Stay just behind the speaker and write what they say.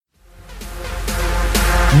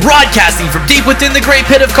Broadcasting from deep within the great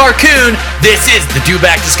pit of Carcoon, this is the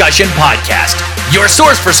Dewback Discussion Podcast, your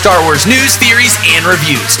source for Star Wars news, theories, and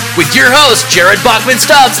reviews, with your hosts Jared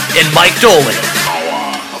Bachman-Stubbs and Mike Dolan.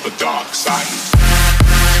 Power of the dark side.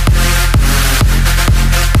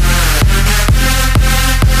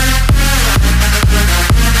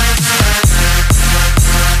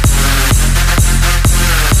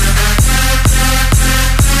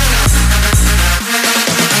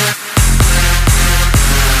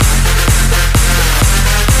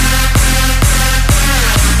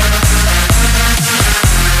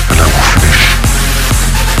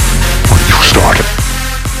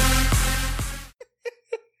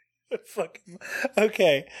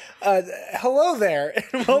 Okay. Hello there,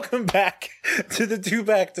 and welcome back to the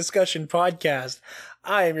Dewback Discussion Podcast.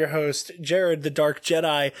 I am your host, Jared the Dark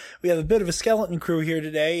Jedi. We have a bit of a skeleton crew here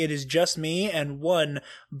today. It is just me and one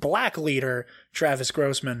black leader, Travis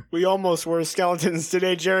Grossman. We almost were skeletons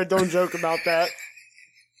today, Jared. Don't joke about that.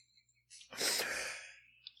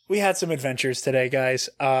 We had some adventures today, guys.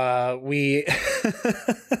 That's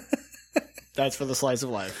for the slice of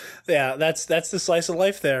life. Yeah, that's the slice of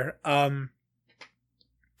life there.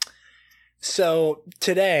 So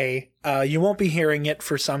today, you won't be hearing it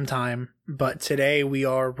for some time, but today we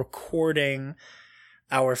are recording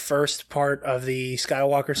our first part of the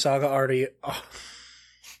Skywalker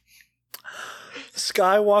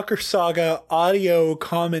Saga audio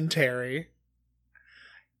commentary.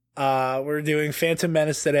 We're doing Phantom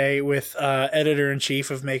Menace today with editor-in-chief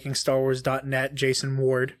of MakingStarWars.net, Jason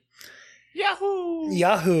Ward.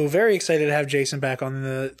 Yahoo! Very excited to have Jason back on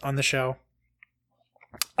the show.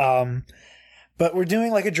 But we're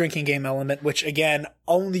doing like a drinking game element, which again,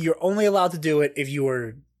 you're only allowed to do it if you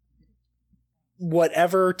are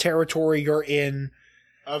whatever territory you're in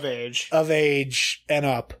Of age and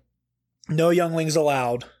up. No younglings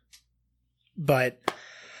allowed. But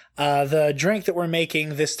the drink that we're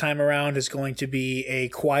making this time around is going to be a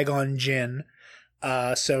Qui-Gon gin.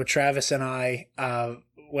 So Travis and I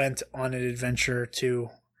went on an adventure to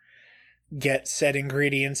get said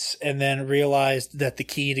ingredients and then realized that the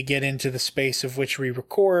key to get into the space of which we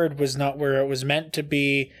record was not where it was meant to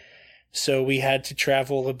be. So we had to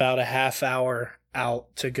travel about a half hour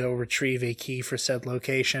out to go retrieve a key for said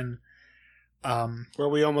location. Where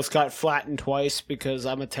we almost got flattened twice because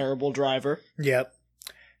I'm a terrible driver. Yep.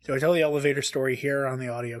 So I tell the elevator story here on the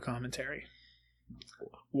audio commentary.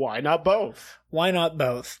 Why not both? Why not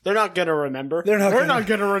both? They're not going to remember. We're not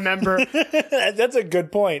going to remember. That's a good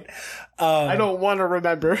point. I don't want to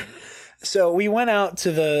remember. So we went out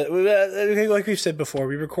to like we've said before,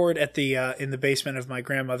 we record at the in the basement of my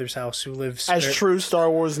grandmother's house, who lives as true Star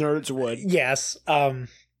Wars nerds would. Yes.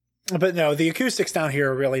 But no, the acoustics down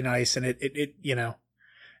here are really nice, and it you know,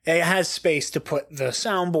 it has space to put the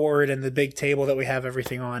soundboard and the big table that we have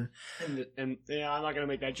everything on. And yeah, I'm not going to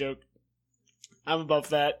make that joke. I'm above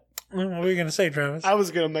that. What were you going to say, Travis? I was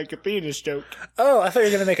going to make a penis joke. Oh, I thought you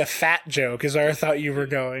were going to make a fat joke, is where I thought you were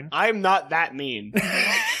going. I'm not that mean.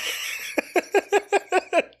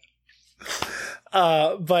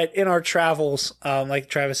 But in our travels, like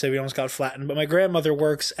Travis said, we almost got flattened. But my grandmother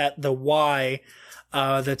works at the Y,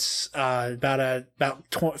 that's about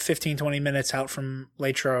 15, 20 minutes out from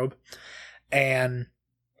Latrobe. And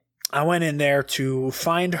I went in there to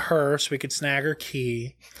find her so we could snag her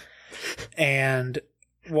key. And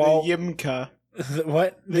the Yimka.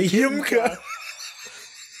 What? The Yimka.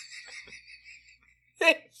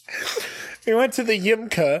 We went to the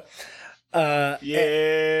Yimka.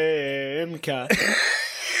 Yimka.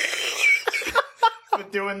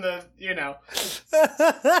 But doing the, you know.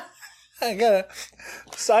 I got a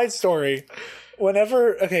side story.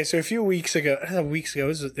 So a few weeks ago, it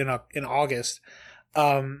was in August.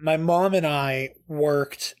 My mom and I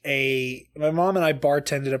bartended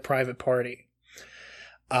a private party.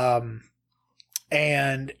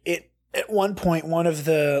 And at one point, one of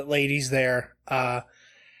the ladies there,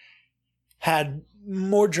 had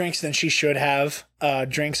more drinks than she should have.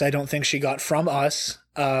 Drinks I don't think she got from us,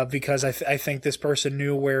 because I think this person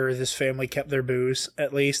knew where this family kept their booze,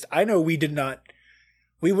 at least. I know we would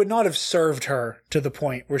not have served her to the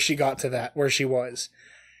point where she got to that, where she was.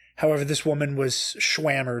 However, this woman was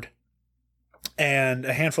schwammered, and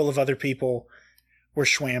a handful of other people were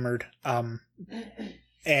schwammered.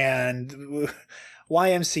 And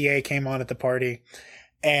YMCA came on at the party,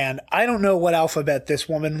 and I don't know what alphabet this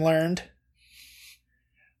woman learned,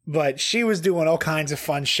 but she was doing all kinds of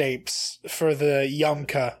fun shapes for the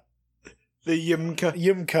Yumka.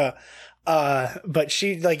 Yumka. But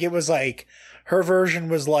she, like, it was like, her version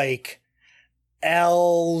was like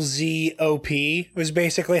LZOP was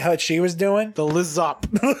basically how she was doing. The Lizop.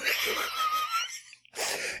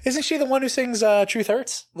 Isn't she the one who sings Truth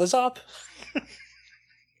Hurts? Lizop?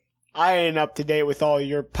 I ain't up to date with all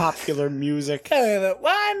your popular music.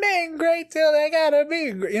 Why being great till they gotta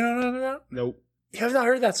be great? You know, no. Nope. You have not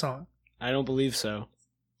heard that song. I don't believe so.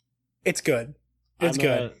 It's good. It's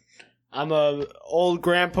good. I'm a old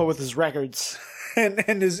grandpa with his records.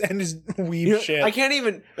 and his weeb shit. I can't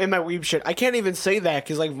even, in my weeb shit, I can't even say that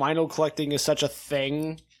because like vinyl collecting is such a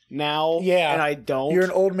thing now. Yeah. And I don't. You're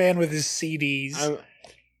an old man with his CDs.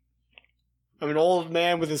 I'm an old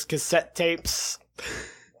man with his cassette tapes.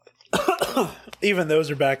 Even those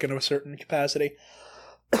are back in a certain capacity.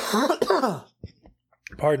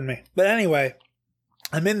 Pardon me. But anyway,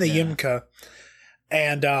 I'm in the Yimka,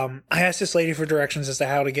 and I asked this lady for directions as to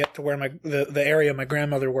how to get to where the area my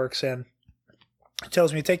grandmother works in. It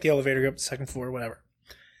tells me to take the elevator, go up to the second floor, whatever.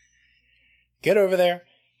 Get over there.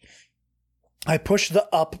 I push the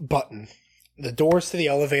up button. The doors to the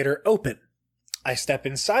elevator open. I step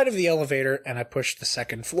inside of the elevator, and I push the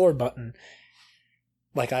second floor button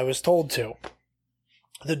like I was told to.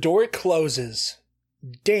 The door closes,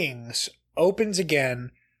 dings, opens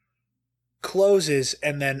again, closes,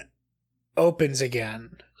 and then opens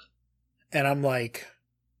again. And I'm like,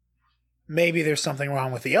 maybe there's something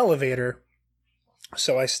wrong with the elevator.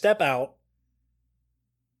 So I step out,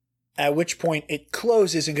 at which point it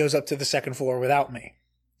closes and goes up to the second floor without me.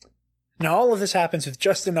 Now, all of this happens with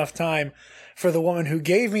just enough time for the woman who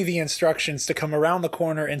gave me the instructions to come around the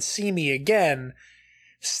corner and see me again,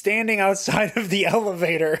 standing outside of the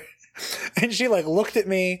elevator. And she looked at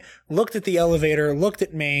me, looked at the elevator, looked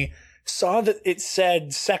at me, saw that it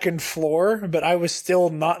said second floor, but I was still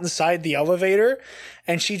not inside the elevator.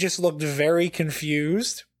 And she just looked very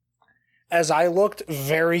confused, as I looked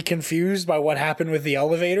very confused by what happened with the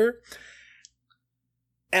elevator.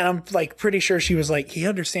 And I'm pretty sure she was like, he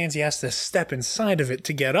understands he has to step inside of it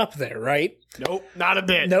to get up there, right? Nope, not a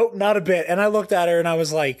bit. Nope, not a bit. And I looked at her and I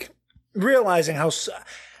was like, realizing how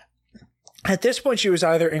at this point she was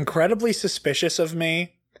either incredibly suspicious of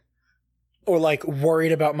me or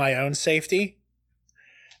worried about my own safety.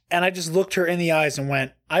 And I just looked her in the eyes and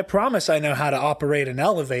went, I promise I know how to operate an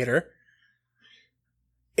elevator.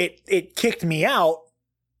 It kicked me out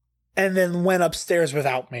and then went upstairs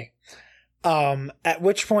without me. At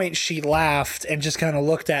which point she laughed and just kind of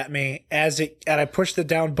looked at me and I pushed the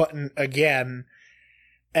down button again.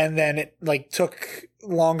 And then it took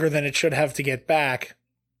longer than it should have to get back.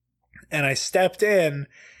 And I stepped in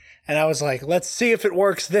and I was like, let's see if it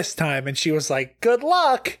works this time. And she was like, good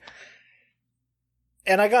luck.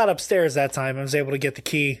 And I got upstairs that time. I was able to get the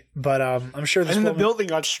key, but I'm sure this the building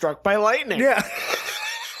got struck by lightning. Yeah.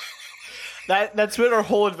 That's been our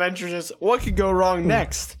whole adventure. Is what could go wrong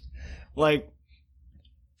next?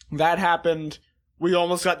 That happened. We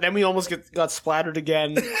almost got splattered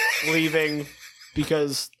again, leaving.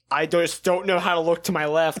 Because I just don't know how to look to my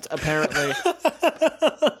left, apparently.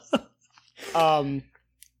 And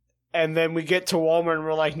then we get to Walmart and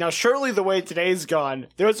we're like, now surely the way today's gone,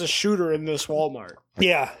 there's a shooter in this Walmart.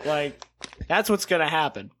 Yeah. That's what's going to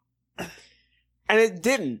happen. And it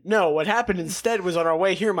didn't. No, what happened instead was on our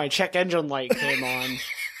way here, my check engine light came on.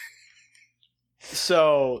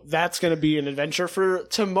 So that's going to be an adventure for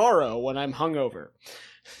tomorrow when I'm hungover.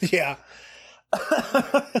 Yeah.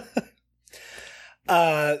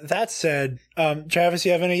 That said, Travis,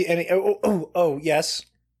 you have any? Oh, yes.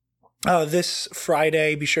 This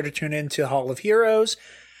Friday, be sure to tune in to Hall of Heroes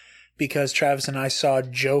because Travis and I saw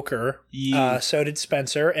Joker. Yeah. So did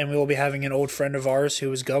Spencer, and we will be having an old friend of ours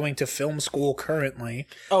who is going to film school currently.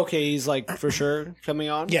 Okay, he's for sure coming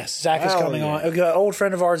on? Yes, Zach is coming on. An old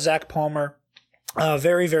friend of ours, Zach Palmer,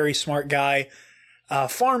 very, very smart guy.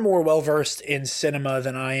 Far more well-versed in cinema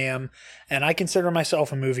than I am, and I consider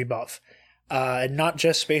myself a movie buff. Not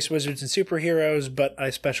just Space Wizards and superheroes, but I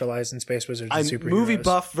specialize in Space Wizards and superheroes. Movie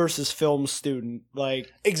buff versus film student,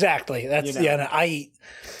 exactly. That's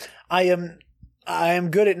I am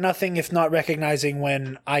good at nothing if not recognizing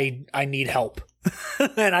when I need help,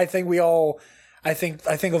 and I think I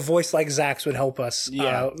think a voice like Zach's would help us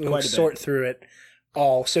sort through it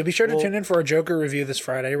all. So be sure to tune in for a Joker review this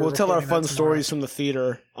Friday. We'll tell our fun stories from the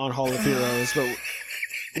theater on Hall of Heroes, but.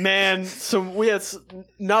 Man, we had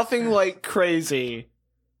nothing crazy,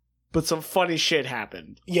 but some funny shit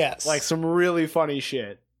happened. Yes, some really funny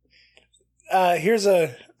shit. Here's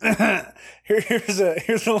a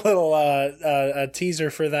little a teaser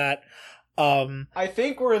for that. I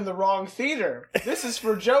think we're in the wrong theater. This is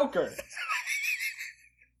for Joker.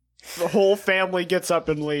 The whole family gets up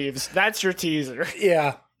and leaves. That's your teaser.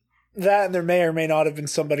 Yeah. That, and there may or may not have been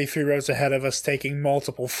somebody 3 rows ahead of us taking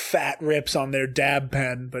multiple fat rips on their dab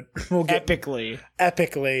pen, but we'll get... Epically.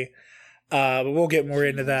 But we'll get more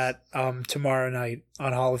into that tomorrow night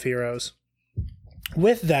on Hall of Heroes.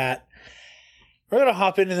 With that, we're going to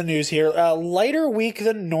hop into the news here. Lighter week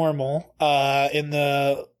than normal in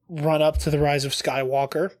the run-up to the Rise of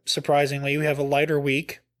Skywalker. Surprisingly, we have a lighter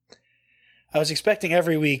week. I was expecting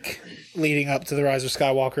every week leading up to the Rise of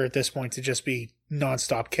Skywalker at this point to just be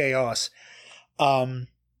nonstop chaos. But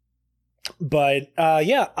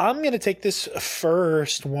I'm going to take this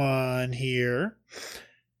first one here.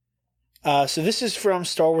 So this is from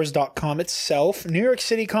StarWars.com itself. New York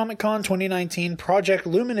City Comic Con 2019 Project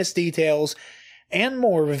Luminous details and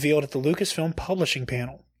more revealed at the Lucasfilm Publishing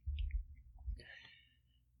panel.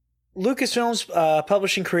 Lucasfilm's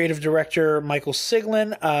publishing creative director Michael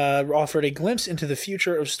Siglin offered a glimpse into the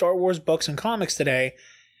future of Star Wars books and comics today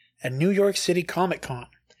at New York City Comic Con.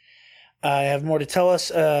 I have more to tell us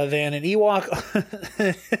than an Ewok.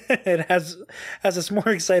 It has us more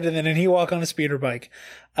excited than an Ewok on a speeder bike.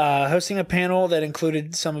 Hosting a panel that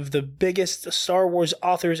included some of the biggest Star Wars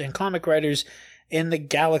authors and comic writers in the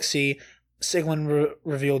galaxy, Siglin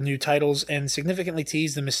revealed new titles and significantly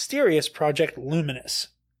teased the mysterious Project Luminous.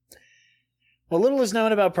 While little is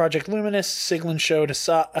known about Project Luminous, Siglin showed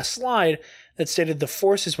a slide that stated the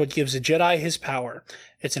Force is what gives a Jedi his power.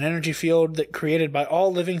 It's an energy field that created by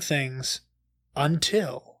all living things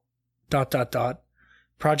until ...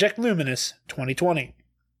 Project Luminous 2020.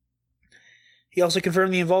 He also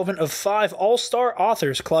confirmed the involvement of 5 all-star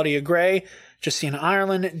authors: Claudia Gray, Justina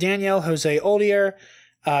Ireland, Danielle Jose Oldier,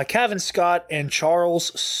 Cavan Scott, and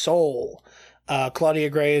Charles Soule. Claudia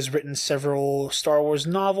Gray has written several Star Wars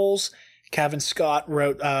novels. Cavan Scott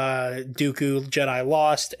wrote Dooku, Jedi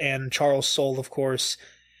Lost, and Charles Soule, of course,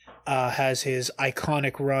 has his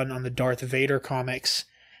iconic run on the Darth Vader comics,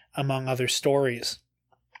 among other stories.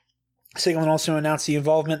 Siglin also announced the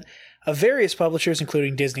involvement of various publishers,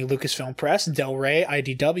 including Disney Lucasfilm Press, Del Rey,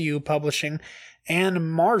 IDW Publishing,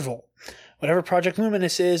 and Marvel. Whatever Project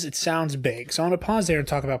Luminous is, it sounds big. So I'm going to pause there and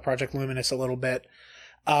talk about Project Luminous a little bit.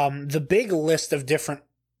 The big list of different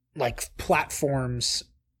platforms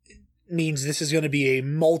means this is going to be a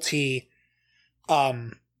multi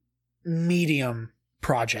medium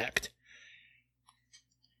project.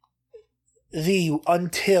 The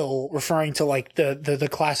until referring to the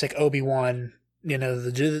classic Obi-Wan,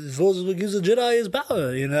 the Force gives the Jedi his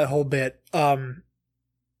power, that whole bit.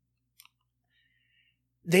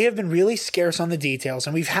 They have been really scarce on the details,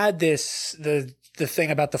 and we've had the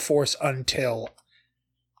thing about the Force until.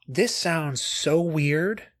 This sounds so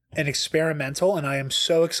weird and experimental, and I am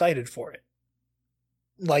so excited for it.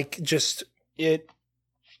 It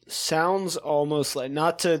sounds almost like,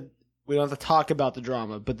 we don't have to talk about the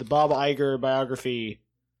drama, but the Bob Iger biography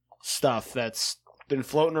stuff that's been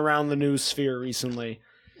floating around the news sphere recently.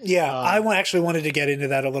 Yeah, I actually wanted to get into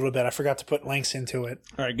that a little bit. I forgot to put links into it.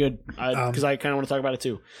 All right, good. Because I kind of want to talk about it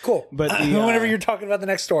too. Cool. But whenever you're talking about the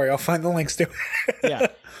next story, I'll find the links to it. Yeah.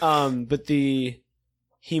 But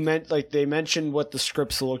they mentioned what the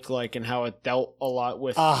scripts looked like and how it dealt a lot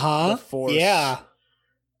with the Force. Yeah.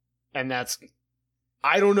 And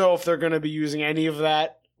I don't know if they're going to be using any of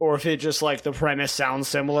that or if it just the premise sounds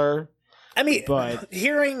similar. I mean, but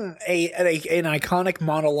hearing an iconic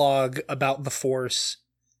monologue about the Force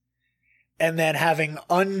and then having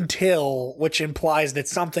until, which implies that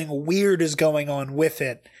something weird is going on with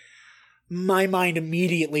it, my mind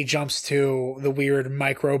immediately jumps to the weird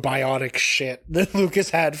microbiotic shit that Lucas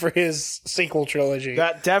had for his sequel trilogy.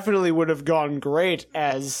 That definitely would have gone great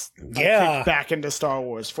as a kick back into Star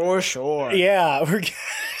Wars, for sure. Yeah.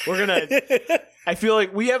 We're gonna... I feel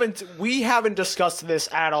like we haven't discussed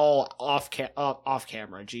this at all off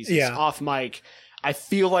camera. Jesus, yeah. Off mic. I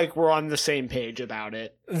feel like we're on the same page about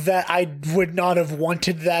it. That I would not have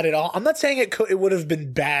wanted that at all. I'm not saying it would have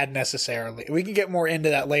been bad necessarily. We can get more into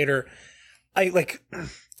that later. I'm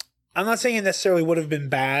not saying it necessarily would have been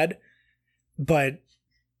bad, but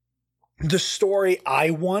the story I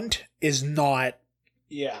want is not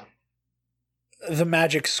the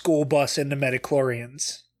magic school bus into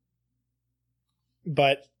midichlorians.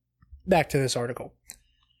 But back to this article.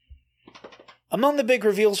 Among the big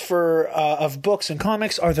reveals of books and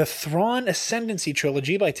comics are the Thrawn Ascendancy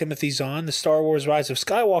trilogy by Timothy Zahn, the Star Wars Rise of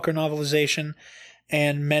Skywalker novelization,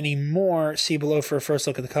 and many more. See below for a first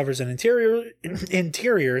look at the covers and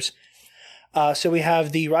interiors. So we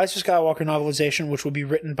have the Rise of Skywalker novelization, which will be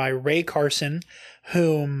written by Ray Carson,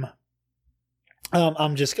 whom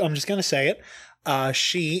I'm just gonna say it.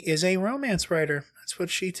 She is a romance writer. That's what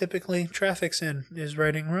she typically traffics in, is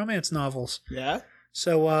writing romance novels. Yeah.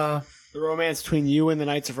 So the romance between you and the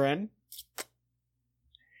Knights of Ren.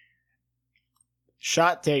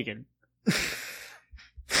 Shot taken.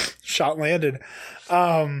 Shot landed.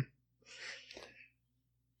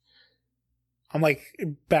 I'm like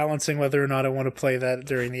balancing whether or not I want to play that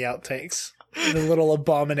during the outtakes. The little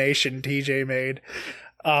abomination TJ made.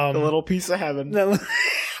 The little piece of heaven.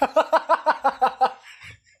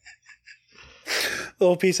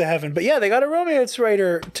 Little piece of heaven. But yeah, they got a romance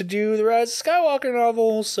writer to do the Rise of Skywalker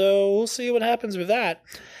novel, so we'll see what happens with that.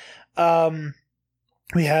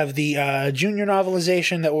 We have the junior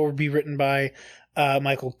novelization that will be written by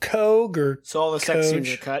Michael Koch. So all the sex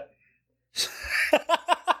scenes are cut.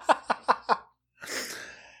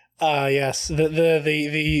 Yes,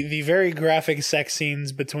 the very graphic sex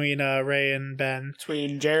scenes between Rey and Ben.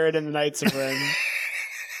 Between Jared and the Knights of Ren.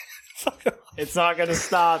 It's not going to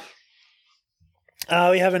stop.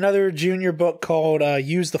 We have another junior book called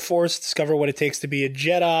Use the Force, Discover What It Takes to Be a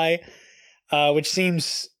Jedi, which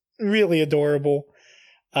seems really adorable.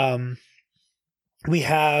 We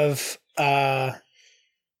have, and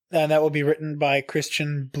that will be written by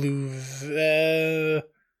Christian Blue.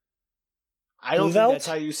 I don't think that's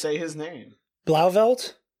how you say his name.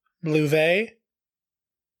 Blauvelt? Bluvet?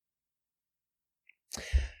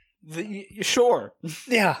 Sure.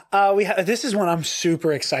 Yeah. This is one I'm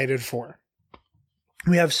super excited for.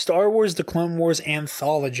 We have Star Wars The Clone Wars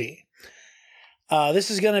Anthology.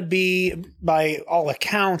 This is going to be, by all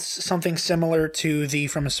accounts, something similar to the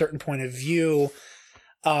From a Certain Point of View.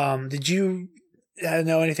 Did you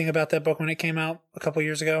know anything about that book when it came out a couple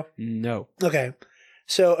years ago? No. Okay.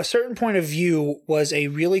 So A Certain Point of View was a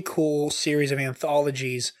really cool series of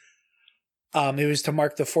anthologies. It was to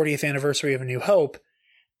mark the 40th anniversary of A New Hope,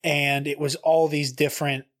 and it was all these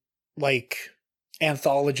different like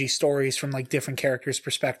anthology stories from like different characters'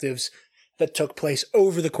 perspectives that took place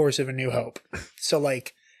over the course of A New Hope. So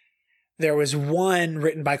like there was one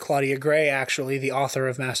written by Claudia Gray, actually, the author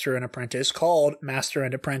of Master and Apprentice, called Master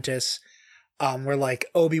and Apprentice, where like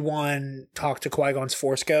Obi-Wan talked to Qui-Gon's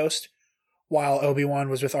Force Ghost, while Obi-Wan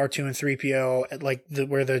was with R2 and 3PO at like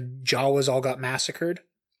where the Jawas all got massacred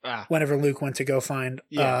whenever Luke went to go find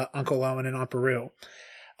Uncle Owen and Aunt Beru.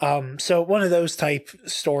 So one of those type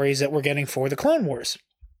stories that we're getting for the Clone Wars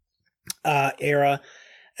era.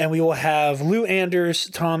 And we will have Lou Anders,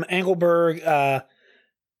 Tom Engelberg,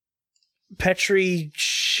 Petri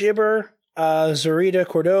Schibber, Zorita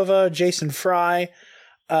Cordova, Jason Fry,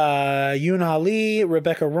 Yoon Lee,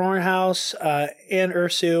 Rebecca Rohrhaus, Ann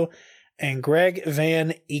Ursu, and Greg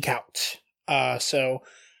Van Eekhout. So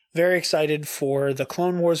very excited for the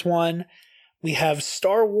Clone Wars one. We have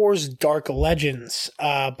Star Wars Dark Legends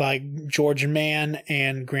by George Mann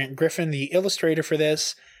and Grant Griffin, the illustrator for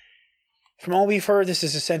this. From all we've heard, this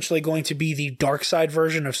is essentially going to be the dark side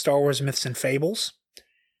version of Star Wars Myths and Fables.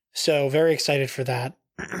 So very excited for that.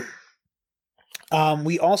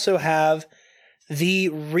 We also have the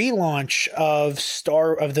relaunch of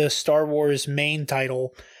the Star Wars main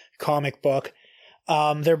title comic book.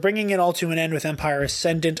 They're bringing it all to an end with Empire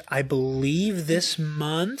Ascendant, I believe this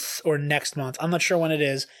month or next month. I'm not sure when it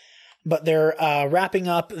is, but they're wrapping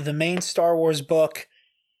up the main Star Wars book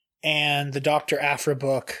and the Dr. Aphra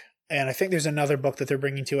book. And I think there's another book that they're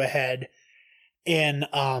bringing to a head in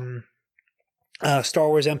Star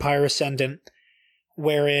Wars Empire Ascendant,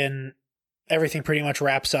 wherein everything pretty much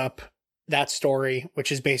wraps up that story, which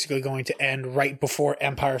is basically going to end right before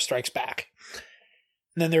Empire Strikes Back.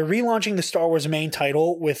 And then they're relaunching the Star Wars main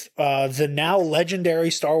title with the now legendary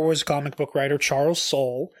Star Wars comic book writer Charles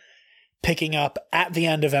Soule picking up at the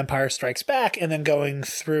end of Empire Strikes Back and then going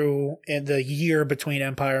through in the year between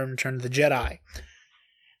Empire and Return of the Jedi.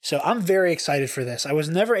 So I'm very excited for this. I was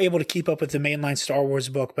never able to keep up with the mainline Star Wars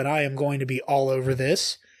book, but I am going to be all over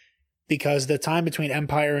this because the time between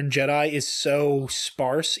Empire and Jedi is so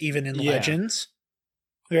sparse, even in Legends.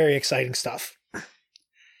 Very exciting stuff.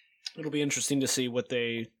 It'll be interesting to see what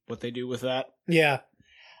they do with that. Yeah.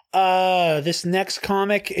 This next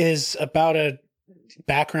comic is about a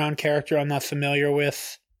background character I'm not familiar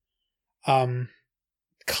with.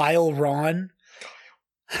 Kyle Ron.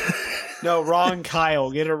 No, Ron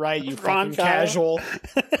Kyle. Get it right, you fucking Kyle. casual.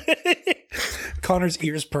 Connor's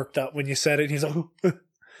ears perked up when you said it. And he's like, ooh.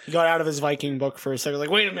 He got out of his Viking book for a second.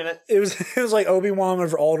 Like, wait a minute. It was like Obi-Wan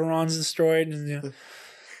whenever Alderaan's destroyed. And,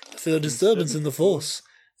 I feel a disturbance in the Force.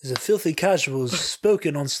 There's a filthy casuals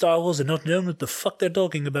spoken on Star Wars and not knowing what the fuck they're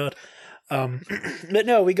talking about. But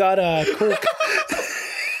no, we got a cool...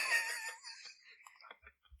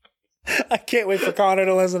 I can't wait for Connor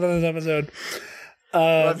to listen to this episode.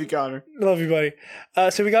 Love you, Connor. Love you, buddy.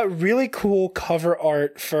 So we got really cool cover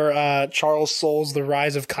art for Charles Soule's The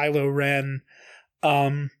Rise of Kylo Ren.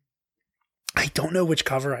 I don't know which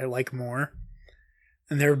cover I like more.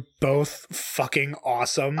 And they're both fucking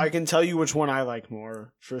awesome. I can tell you which one I like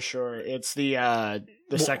more, for sure. It's the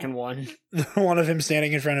second one. The one of him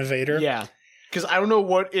standing in front of Vader? Yeah. because I don't know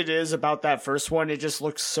what it is about that first one. It just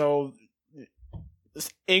looks so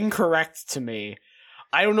incorrect to me.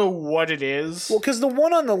 I don't know what it is. Well, because the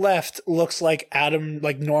one on the left looks like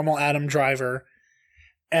normal Adam Driver,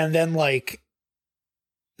 and then like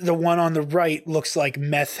the one on the right looks like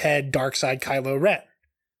meth head Darkseid Kylo Ren.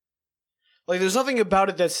 Like, there's nothing about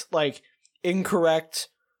it that's like incorrect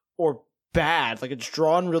or bad. Like, it's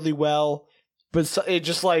drawn really well, but it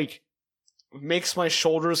just like makes my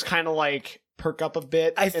shoulders kind of like perk up a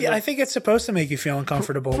bit. I think it's supposed to make you feel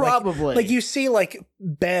uncomfortable. Probably. Like you see like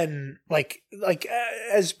Ben, like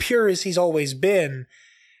as pure as he's always been,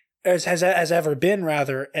 as ever been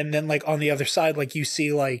rather, and then like on the other side, like you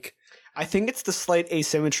see like. I think it's the slight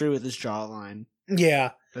asymmetry with his jawline.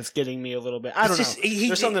 Yeah. That's getting me a little bit. I don't know.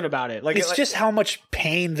 There's something about it. Like it's just how much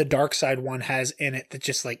pain the Darkseid one has in it that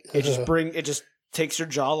just like it just takes your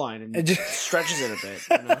jawline and stretches it a bit.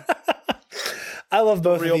 You know? I love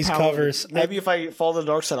both of these covers. Maybe if I follow the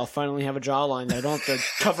dark side, I'll finally have a jawline that I don't have to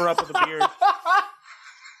cover up with a beard.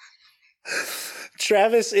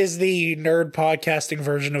 Travis is the nerd podcasting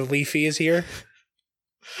version of Leafy is here.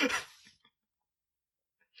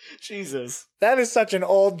 Jesus. That is such an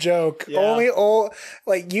old joke. Yeah. Only old,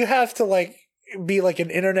 like you have to like be like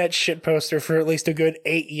an internet shitposter for at least a good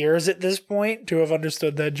 8 years at this point to have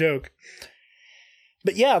understood that joke.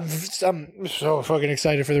 But yeah, I'm so fucking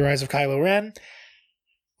excited for the Rise of Kylo Ren.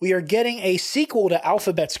 We are getting a sequel to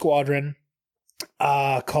Alphabet Squadron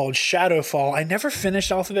called Shadowfall. I never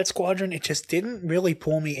finished Alphabet Squadron. It just didn't really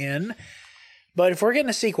pull me in. But if we're getting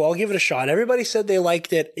a sequel, I'll give it a shot. Everybody said they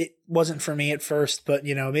liked it. It wasn't for me at first, but,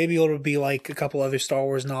 you know, maybe it'll be like a couple other Star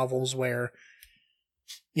Wars novels where,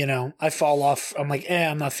 you know, I fall off. I'm like,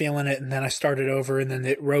 I'm not feeling it. And then I start it over and then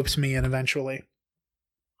it ropes me in eventually.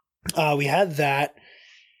 We had that.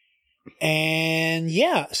 And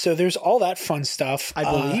yeah, so there's all that fun stuff. I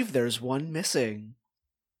believe there's one missing.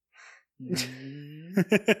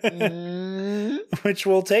 Which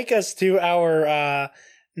will take us to our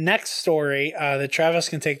next story that Travis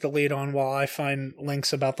can take the lead on while I find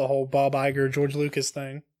links about the whole Bob Iger, George Lucas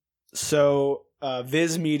thing. So,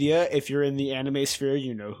 Viz Media, if you're in the anime sphere,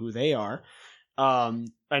 you know who they are,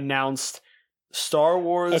 announced Star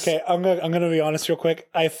Wars. Okay, I'm gonna be honest real quick.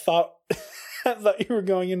 I thought you were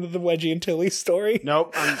going into the Wedgie and Tilly story.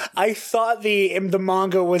 Nope. I thought the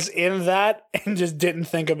manga was in that and just didn't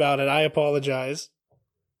think about it. I apologize.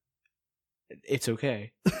 It's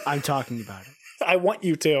okay. I'm talking about it. I want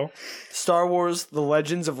you to. Star Wars: The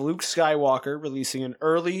Legends of Luke Skywalker, releasing in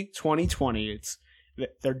early 2020.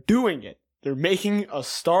 They're doing it. They're making a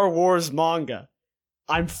Star Wars manga.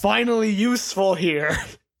 I'm finally useful here.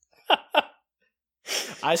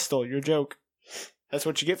 I stole your joke. That's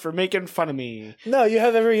what you get for making fun of me. No, you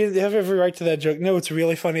have every right to that joke. No, what's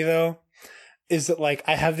really funny though is that like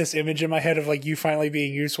I have this image in my head of like you finally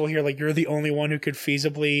being useful here. Like you're the only one who could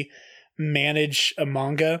feasibly manage a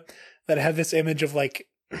manga. That I have this image of like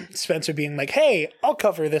Spencer being like, "Hey, I'll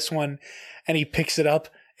cover this one," and he picks it up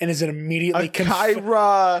and is immediately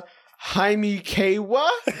Kyra Haimikawa.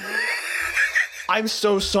 I'm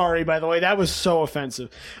so sorry, by the way. That was so offensive.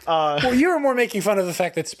 Well, you were more making fun of the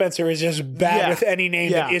fact that Spencer is just bad with any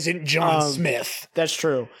name that isn't John Smith. That's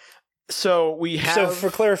true. So we have. So for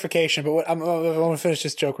clarification, but I want to finish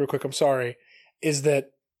this joke real quick. I'm sorry. Is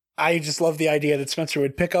that I just love the idea that Spencer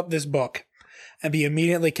would pick up this book and be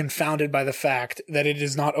immediately confounded by the fact that it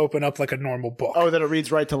does not open up like a normal book. Oh, that it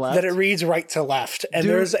reads right to left? That it reads right to left. And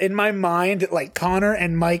there's, in my mind, like Connor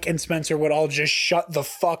and Mike and Spencer would all just shut the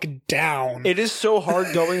fuck down. It is so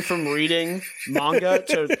hard going from reading manga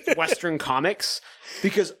to Western comics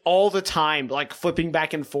because all the time, like flipping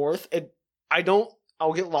back and forth,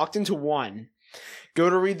 I'll get locked into one, go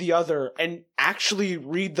to read the other, and actually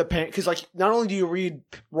read the pen. Because like, not only do you read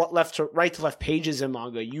right to left pages in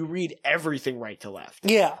manga, you read everything right to left.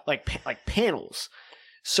 Yeah, like panels.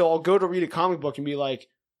 So I'll go to read a comic book and be like,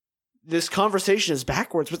 "This conversation is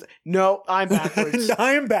backwards." No, I'm backwards.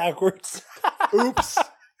 I'm backwards. Oops.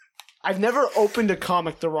 I've never opened a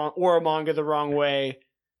comic or a manga the wrong way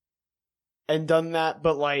and done that,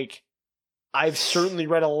 but like, I've certainly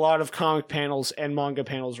read a lot of comic panels and manga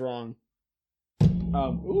panels wrong.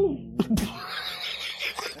 Ooh.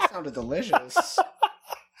 That sounded delicious.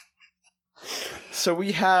 So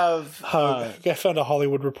we have... I found a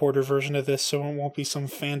Hollywood Reporter version of this, so it won't be some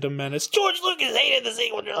fandom menace. George Lucas hated the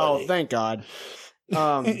sequel trilogy. Oh, thank God.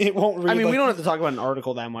 It won't read. I mean, we don't have to talk about an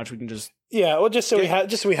article that much. We can just... Yeah, well, just so we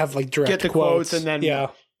have like direct get the quotes and then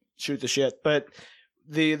shoot the shit. But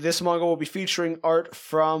this manga will be featuring art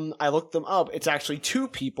from... I looked them up. It's actually two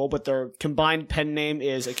people, but their combined pen name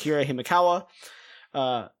is Akira Himekawa,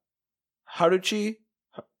 Haruichi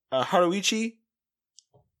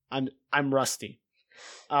I'm rusty.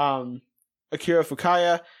 Akira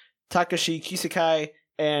Fukaya, Takashi Kisakai,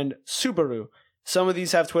 and Subaru. Some of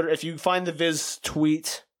these have Twitter. If you find the Viz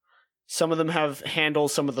tweet, some of them have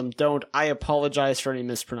handles, some of them don't. I apologize for any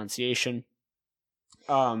mispronunciation.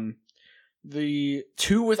 The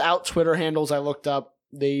two without Twitter handles I looked up,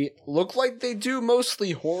 they look like they do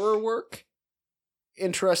mostly horror work,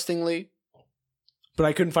 interestingly, but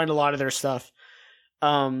I couldn't find a lot of their stuff.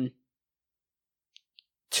 Two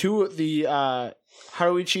of the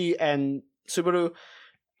Haruichi and Subaru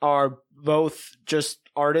are both just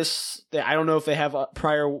artists. I don't know if they have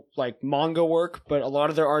prior like manga work, but a lot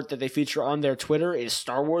of their art that they feature on their Twitter is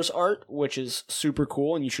Star Wars art, which is super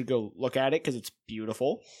cool, and you should go look at it because it's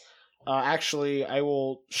beautiful. Actually, I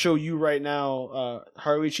will show you right now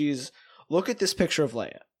Haruichi's. Look at this picture of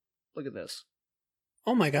Leia. Look at this.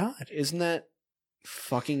 Oh my god. Isn't that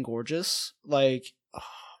fucking gorgeous? Like,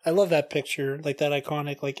 I love that picture, like that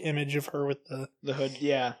iconic like image of her with the hood,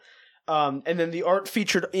 yeah. And then the art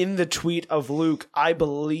featured in the tweet of Luke, I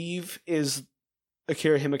believe, is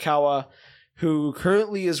Akira Himekawa, who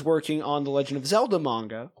currently is working on the Legend of Zelda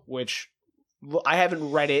manga, which I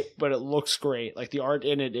haven't read it, but it looks great. Like, the art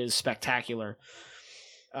in it is spectacular.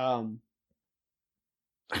 I'm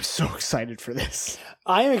so excited for this.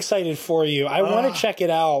 I am excited for you. I want to check it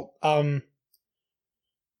out.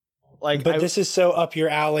 But this is so up your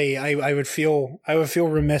alley. I would feel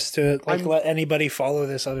remiss to let anybody follow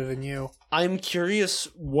this other than you. I'm curious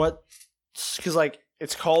because like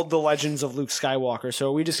it's called The Legends of Luke Skywalker. So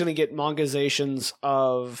are we just gonna get mangazations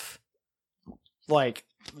of like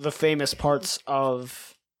the famous parts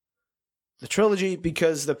of the trilogy?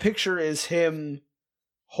 Because the picture is him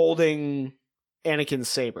holding Anakin's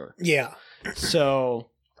saber. Yeah. So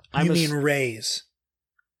you mean Rey's?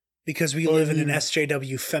 Because we live in an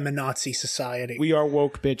SJW feminazi society. We are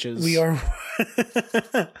woke bitches. We are.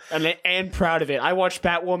 and proud of it. I watched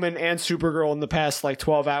Batwoman and Supergirl in the past like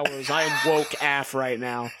 12 hours. I am woke AF right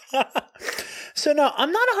now. So no,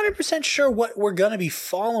 I'm not 100% sure what we're going to be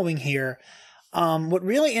following here. What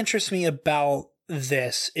really interests me about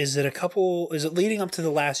this is that leading up to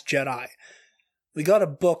The Last Jedi, we got a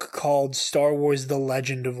book called Star Wars: The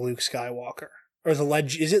Legend of Luke Skywalker. Or is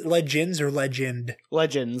it Legends or Legend?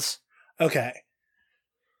 Legends. Okay.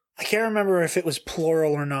 I can't remember if it was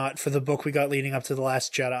plural or not for the book we got leading up to The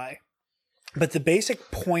Last Jedi. But the basic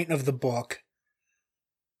point of the book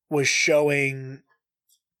was showing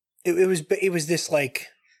it was this like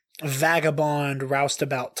vagabond,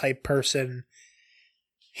 roustabout type person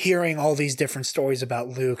hearing all these different stories about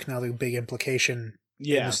Luke. Now the big implication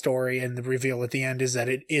in the story and the reveal at the end is that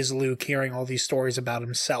it is Luke hearing all these stories about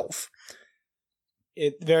himself.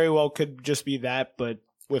 It very well could just be that, but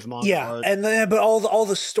with manga art. But all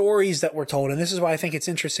the stories that were told, and this is why I think it's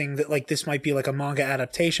interesting that like this might be like a manga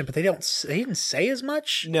adaptation, but they didn't say as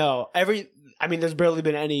much. No, there's barely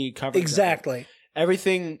been any coverage. Exactly.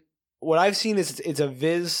 Everything. What I've seen is it's a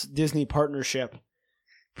Viz Disney partnership,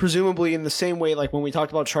 presumably in the same way like when we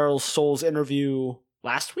talked about Charles Soule's interview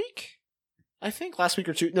last week. I think last week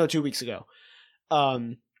or 2 weeks ago.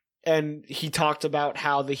 And he talked about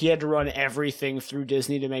how he had to run everything through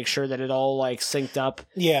Disney to make sure that it all like synced up.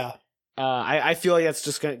 Yeah. I feel like that's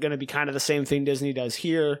just going to be kind of the same thing Disney does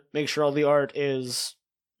here. Make sure all the art is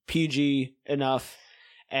PG enough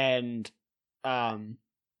and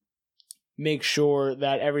make sure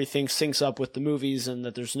that everything syncs up with the movies and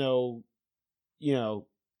that there's no,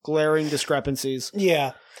 glaring discrepancies.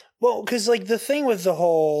 Yeah. Well, because like the thing with the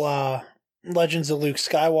whole Legends of Luke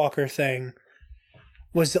Skywalker thing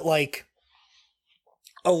was that like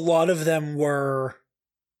a lot of them were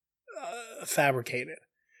fabricated,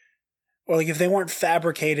 or like if they weren't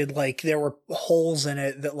fabricated, like there were holes in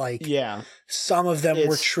it that like some of them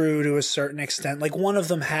were true to a certain extent. Like one of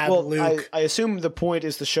them had Luke. I assume the point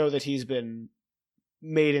is to show that he's been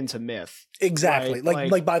made into myth. Exactly,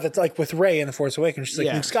 right? like with Rey in The Force Awakens, she's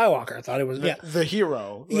like Luke Skywalker. I thought it was the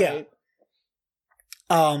hero. Right? Yeah.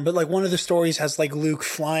 But like one of the stories has like Luke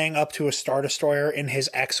flying up to a Star Destroyer in his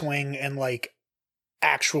X-Wing and like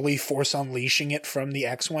actually force unleashing it from the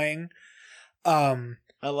X-Wing. I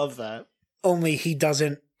love that. Only he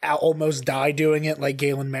doesn't almost die doing it like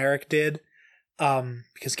Galen Merrick did.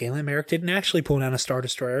 Because Galen Merrick didn't actually pull down a Star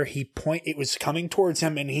Destroyer. It was coming towards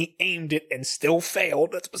him and he aimed it and still failed.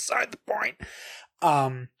 That's beside the point.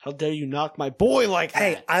 How dare you knock my boy like that?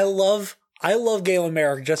 Hey, I love Galen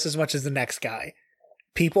Merrick just as much as the next guy.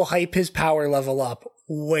 People hype his power level up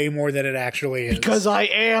way more than it actually is. Because I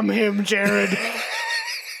am him, Jared.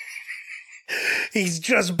 He's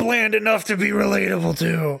just bland enough to be relatable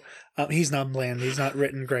to. He's not bland. He's not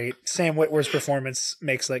written great. Sam Witwer's performance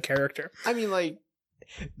makes that character. I mean, like,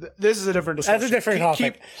 This is a different discussion. That's a different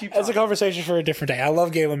topic. Keep That's a talking. conversation for a different day. I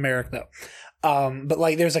love Galen Merrick though. But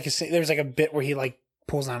like, there's like a bit where he like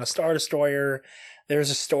pulls down a Star Destroyer. There's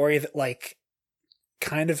a story that like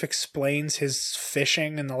kind of explains his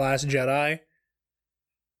fishing in The Last Jedi,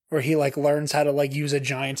 where he like learns how to like use a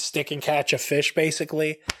giant stick and catch a fish,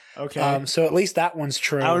 basically. Okay. So at least that one's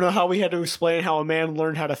true. I don't know how we had to explain how a man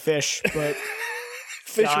learned how to fish, but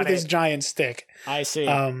Fish got with his it. giant stick. I see.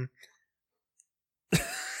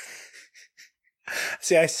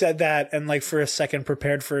 See, I said that and like for a second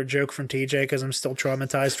prepared for a joke from TJ because I'm still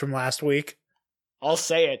traumatized from last week. I'll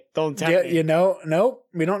say it. Don't tell Yeah, me. you know, nope,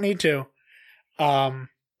 we don't need to.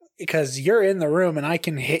 Because you're in the room and I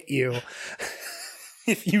can hit you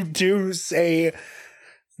if you do say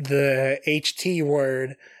the HT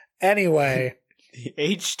word. Anyway, The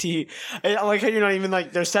HT. I like how you're not even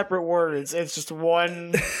like they're separate words. It's just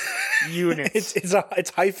one unit. it's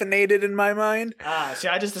hyphenated in my mind. See,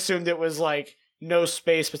 I just assumed it was like no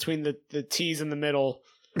space between the T's in the middle.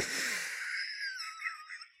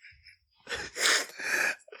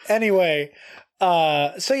 Anyway,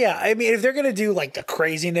 so yeah, I mean, if they're gonna do like the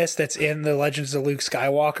craziness that's in the Legends of Luke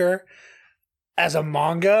Skywalker as a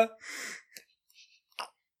manga,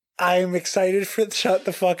 I'm excited for shut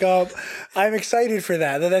the fuck up. I'm excited for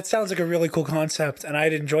that. That sounds like a really cool concept, and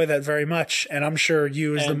I'd enjoy that very much. And I'm sure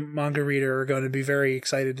you, as the manga reader, are going to be very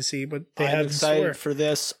excited to see what they have I'm in store. excited for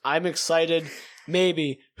this. I'm excited.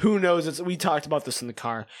 Maybe, who knows? We talked about this in the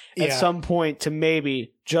car. At Yeah. some point, to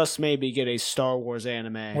maybe, just maybe, get a Star Wars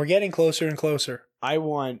anime. We're getting closer and closer. I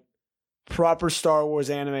want proper Star Wars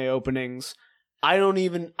anime openings. They don't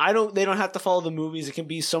have to follow the movies. It can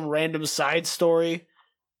be some random side story.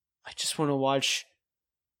 I just want to watch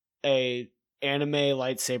a anime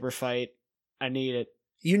lightsaber fight. I need it.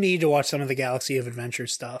 You need to watch some of the Galaxy of Adventure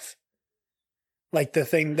stuff. Like the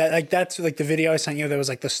thing that, like, that's like the video I sent you that was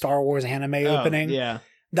like the Star Wars anime opening. Yeah.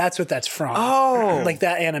 That's what that's from. Oh. Like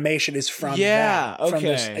that animation is from Yeah, that, from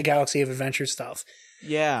this okay. Galaxy of Adventure stuff.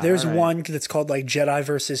 Yeah. There's alright. one that's called like Jedi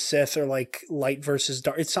versus Sith or like Light versus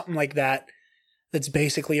Dark. It's something like that. That's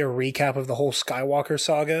basically a recap of the whole Skywalker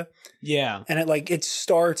saga. Yeah. And it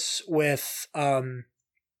starts with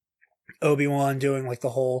Obi-Wan doing like the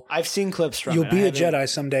whole I've seen clips from you'll it. be I a haven't- Jedi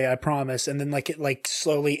someday, I promise. And then like it like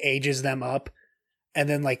slowly ages them up. And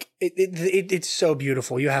then like it's so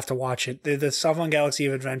beautiful. You have to watch it. The stuff on Galaxy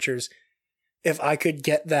of Adventures. If I could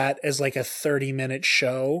get that as like a 30-minute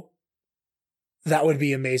show, that would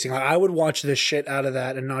be amazing. Like, I would watch the shit out of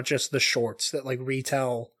that and not just the shorts that like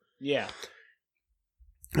retell. Yeah.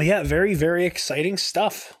 But yeah, very, very exciting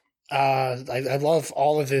stuff. I love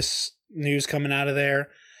all of this news coming out of there.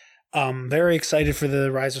 Very excited for the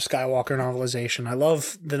Rise of Skywalker novelization. I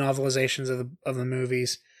love the novelizations of the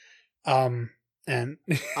movies. And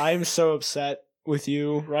I'm so upset with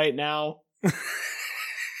you right now.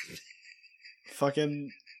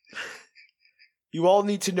 Fucking. You all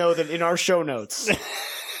need to know that in our show notes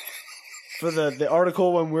for the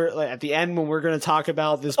article when we're like, at the end when we're going to talk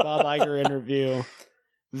about this Bob Iger interview,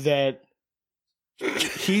 that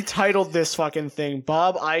he titled this fucking thing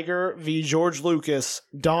Bob Iger v. George Lucas,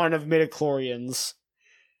 Dawn of Midichlorians.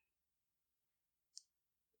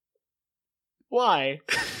 Why?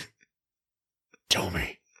 tell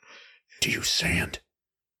me, do you sand?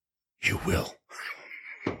 You will.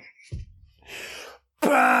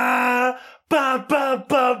 Ba ba ba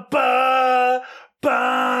ba ba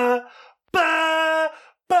ba ba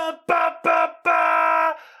ba ba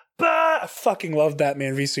ba ba. I fucking love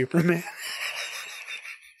Batman v Superman.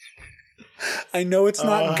 I know it's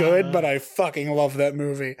not good, but I fucking love that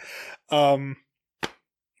movie.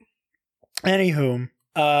 Anywho,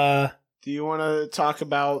 Do you want to talk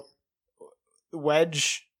about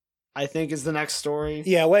Wedge? I think is the next story.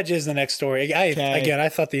 yeah, Wedge is the next story. Okay. I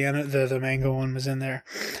thought the manga one was in there.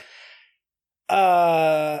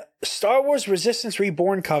 Star Wars Resistance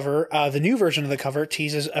Reborn cover, the new version of the cover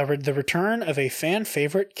teases the return of a fan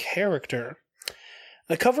favorite character.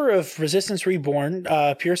 The cover of Resistance Reborn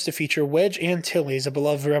appears to feature Wedge Antilles, a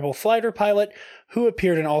beloved Rebel fighter pilot who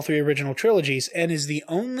appeared in all three original trilogies and is the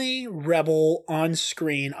only Rebel on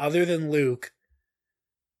screen other than Luke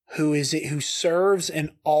who serves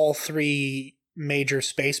in all three major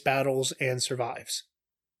space battles and survives.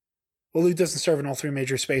 Well, Luke doesn't serve in all three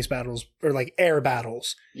major space battles or like air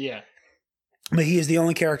battles, Yeah. but he is the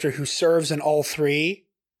only character who serves in all three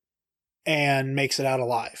and makes it out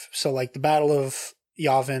alive. So like the Battle of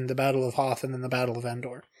Yavin, the Battle of Hoth, and then the Battle of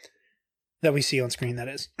Endor that we see on screen, that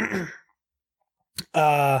is.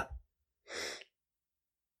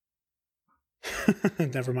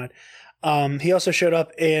 Never mind. He also showed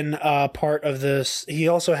up in part of this. He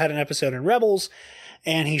also had an episode in Rebels,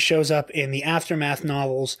 and he shows up in the Aftermath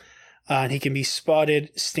novels, and he can be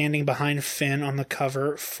spotted standing behind Finn on the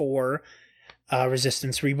cover for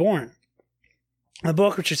Resistance Reborn. The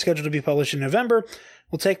book, which is scheduled to be published in November,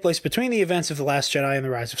 will take place between the events of The Last Jedi and The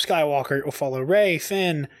Rise of Skywalker. It will follow Rey,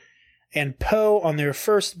 Finn, and Poe on their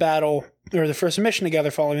first battle, or the first mission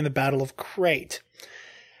together following the Battle of Crate.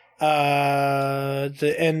 And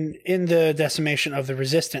in the decimation of the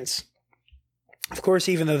Resistance. Of course,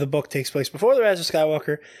 even though the book takes place before The Rise of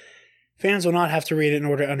Skywalker, fans will not have to read it in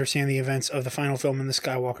order to understand the events of the final film in the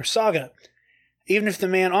Skywalker saga. Even if the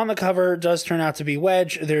man on the cover does turn out to be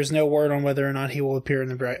Wedge, there's no word on whether or not he will appear in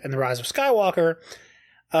the Rise of Skywalker.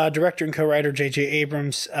 Director and co-writer J.J.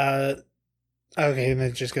 Abrams, okay, and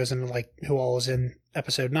it just goes into like who all is in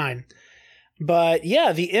Episode 9. But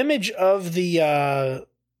yeah, the image of the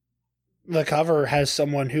cover has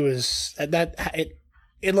someone who is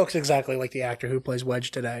it looks exactly like the actor who plays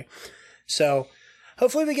Wedge today. So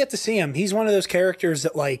hopefully we get to see him. He's one of those characters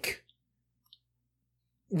that like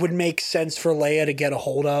would make sense for Leia to get a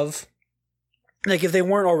hold of. Like if they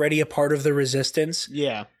weren't already a part of the Resistance.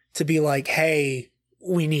 Yeah. To be like, hey,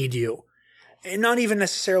 we need you. And not even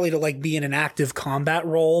necessarily to like be in an active combat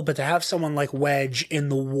role, but to have someone like Wedge in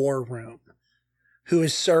the war room who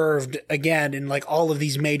has served again in like all of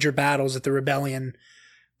these major battles at the Rebellion.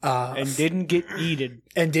 And didn't get eaten.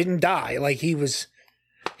 And didn't die. Like he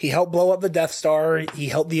helped blow up the Death Star. He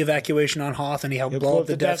helped the evacuation on Hoth, and he helped blow up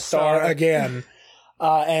the Death Star again.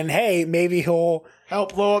 And hey, maybe he'll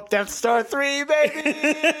help blow up Death Star 3, baby!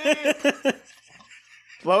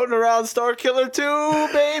 Floating around Star Killer 2,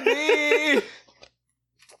 baby!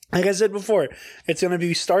 Like I said before, it's going to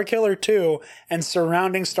be Star Killer 2, and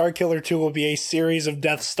surrounding Star Killer 2 will be a series of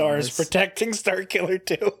Death Stars protecting Star Killer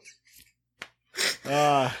 2.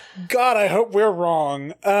 God, I hope we're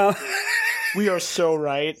wrong. We are so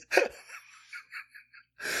right.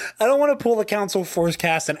 I don't want to pull the Council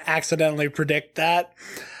Forecast and accidentally predict that.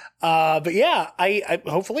 But yeah, I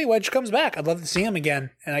hopefully Wedge comes back. I'd love to see him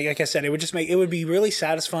again. And like I said, it would be really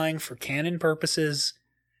satisfying for canon purposes.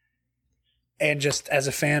 And just as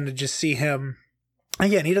a fan to just see him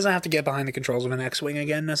again. He doesn't have to get behind the controls of an X-Wing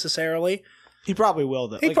again necessarily. He probably will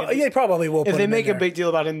though. He probably will. If they make a big deal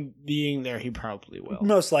about him being there, he probably will.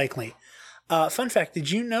 Most likely. Fun fact: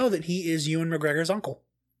 did you know that he is Ewan McGregor's uncle?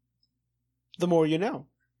 The more you know.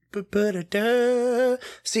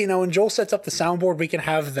 See, now when Joel sets up the soundboard, we can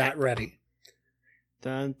have that ready.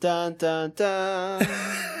 Dun dun dun dun.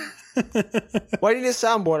 Why do you need a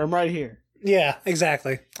soundboard? I'm right here. Yeah,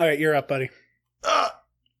 exactly. All right, you're up, buddy.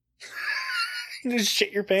 You just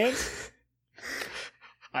shit your pants?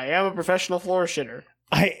 I am a professional floor shitter.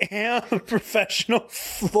 I am a professional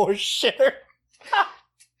floor shitter.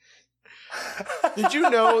 Did you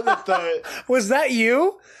know that the... Was that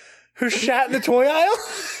you who shat in the toy aisle?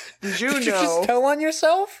 Did you just tell on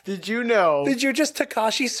yourself? Did you know? Did you just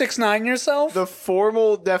Tekashi 6ix9ine yourself? The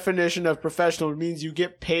formal definition of professional means you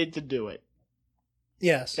get paid to do it.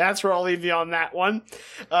 Yes. That's where I'll leave you on that one.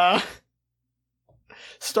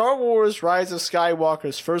 Star Wars Rise of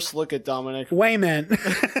Skywalker's first look at Dominic. Wayman.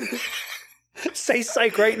 Say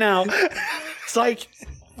psych right now. Psych.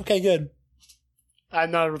 Okay, good.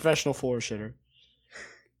 I'm not a professional floor shitter.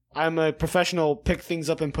 I'm a professional pick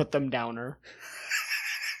things up and put them downer.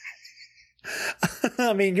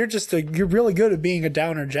 I mean, you're really good at being a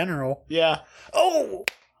downer general. Yeah. Oh,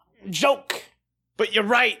 joke. But you're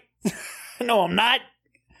right. No, I'm not.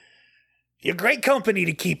 You're great company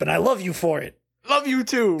to keep, and I love you for it. Love you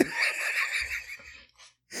too.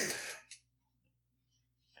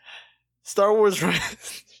 Star Wars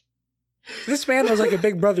Rise. This man was like a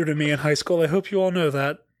big brother to me in high school. I hope you all know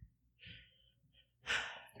that.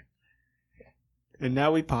 And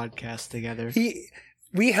now we podcast together.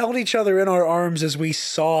 We held each other in our arms as we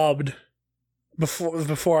sobbed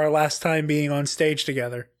before our last time being on stage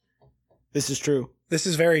together. This is true. This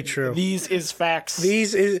is very true. These is facts.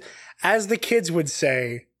 These is, as the kids would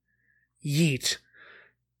say, yeet.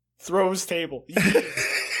 Throws table. Yeet.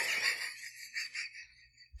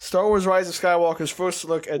 Star Wars Rise of Skywalker's first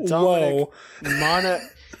look at Dominic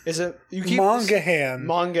Is it you keep Monaghan.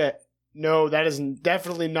 Manga. No, that is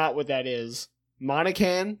definitely not what that is.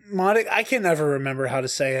 Monaghan? I can never remember how to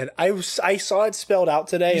say it. I saw it spelled out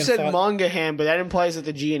today. You said Mongahan, but that implies that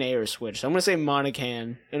the G and A are switched. So I'm going to say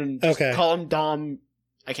Monaghan and just call him Dom.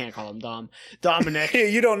 I can't call him Dom. Dominic.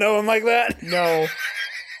 You don't know him like that? No.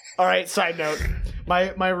 All right, side note.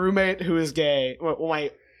 My roommate who is gay, my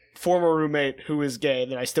former roommate who is gay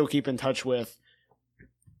that I still keep in touch with,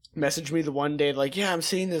 messaged me the one day like, yeah, I'm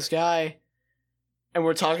seeing this guy. And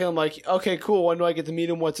we're talking, I'm like, okay, cool, when do I get to meet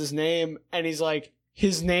him? What's his name? And he's like,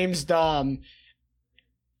 his name's Dom.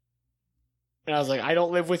 And I was like, I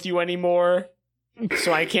don't live with you anymore,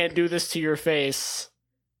 so I can't do this to your face.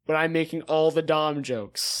 But I'm making all the Dom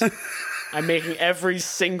jokes. I'm making every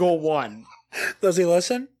single one. Does he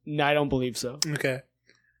listen? No, I don't believe so. Okay.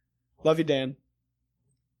 Love you, Dan.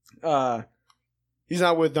 He's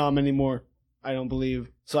not with Dom anymore, I don't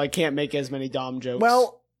believe. So I can't make as many Dom jokes.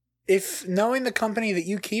 Well, if knowing the company that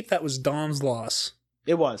you keep, that was Dom's loss.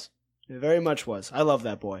 It was. It very much was. I love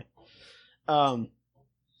that boy.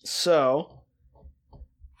 So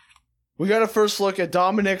we got a first look at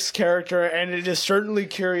Dominic's character, and it is certainly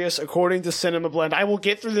curious according to Cinema Blend. I will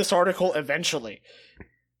get through this article eventually.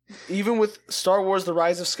 Even with Star Wars The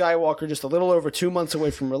Rise of Skywalker just a little over 2 months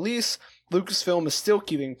away from release, Lucasfilm is still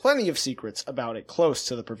keeping plenty of secrets about it close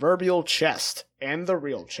to the proverbial chest and the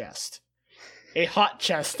real chest. A hot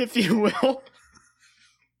chest, if you will.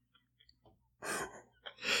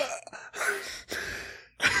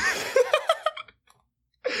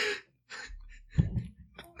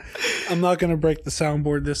 I'm not going to break the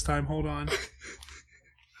soundboard this time. Hold on.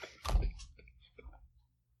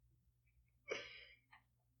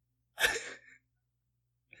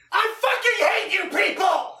 I fucking hate you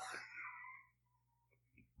people!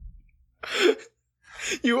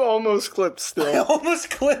 You almost clipped I still. almost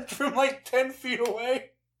clipped from like 10 feet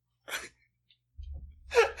away.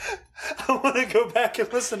 I want to go back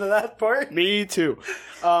and listen to that part. Me too.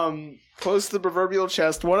 Close to the proverbial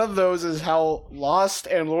chest. One of those is how Lost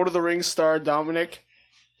and Lord of the Rings star Dominic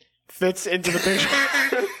fits into the picture.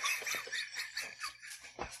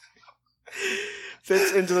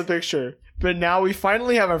 Fits into the picture. But now we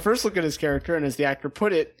finally have our first look at his character, and as the actor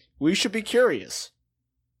put it, we should be curious.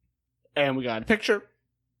 And we got a picture.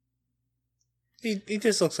 He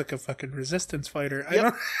just looks like a fucking resistance fighter. I Yep.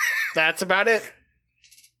 don't... That's about it.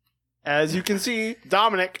 As you can see,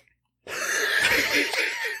 Dominic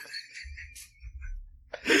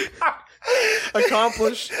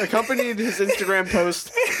accompanied his Instagram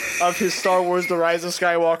post of his Star Wars The Rise of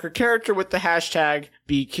Skywalker character with the hashtag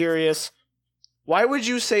Be Curious. Why would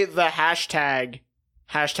you say the hashtag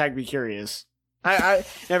Be Curious? I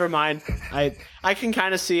never mind. I can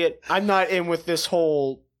kind of see it. I'm not in with this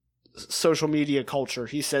whole social media culture.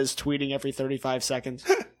 He says tweeting every 35 seconds.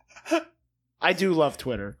 I do love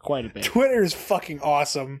Twitter quite a bit. Twitter is fucking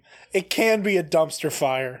awesome. It can be a dumpster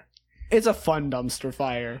fire. It's a fun dumpster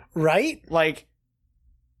fire. Right? Like,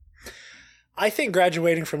 I think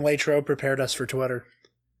graduating from Latrobe prepared us for Twitter.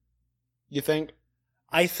 you think?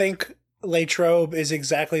 I think Latrobe is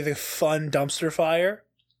exactly the fun dumpster fire.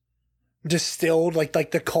 Distilled, like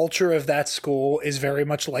the culture of that school is very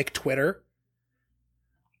much like Twitter.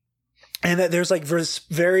 And that there's like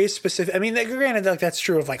very specific, I mean, granted, like that's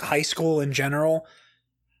true of like high school in general,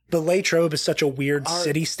 but Latrobe is such a weird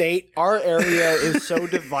city state. Our area is so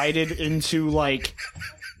divided into like,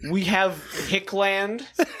 we have Hickland,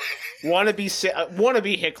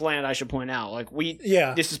 wannabe Hickland, I should point out. Like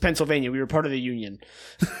this is Pennsylvania. We were part of the Union.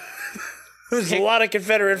 There's a lot of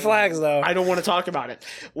Confederate flags though. I don't want to talk about it.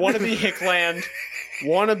 Wannabe Hickland,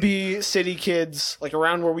 wannabe city kids, like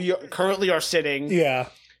around where we currently are sitting. Yeah.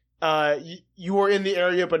 You are in the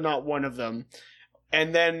area, but not one of them.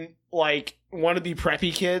 And then, like, wannabe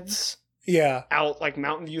preppy kids. Yeah. Out, like,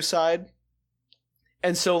 Mountain View side.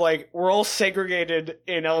 And so, like, we're all segregated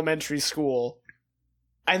in elementary school.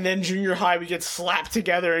 And then junior high, we get slapped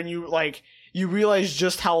together, and you realize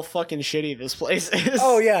just how fucking shitty this place is.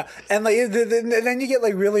 Oh, yeah. And, like, then you get,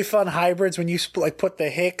 like, really fun hybrids when you, like, put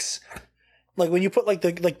the Hicks, like, when you put, like,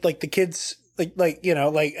 the kids...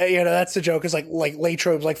 that's the joke is like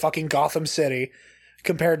Latrobe's like fucking Gotham City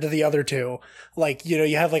compared to the other two. Like,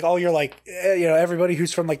 you have like all your like, everybody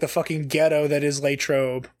who's from like the fucking ghetto that is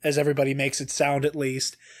Latrobe, as everybody makes it sound at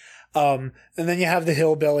least. And then you have the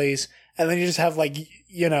hillbillies, and then you just have like,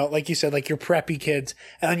 like you said, like your preppy kids,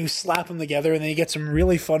 and then you slap them together, and then you get some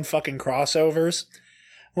really fun fucking crossovers.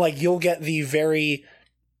 Like you'll get the very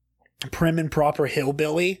prim and proper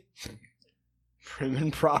hillbilly. Prim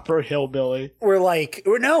and proper hillbilly.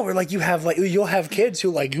 You'll have kids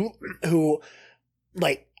who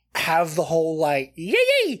have the whole like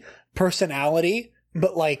yay personality,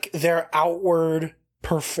 but like their outward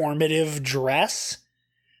performative dress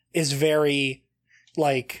is very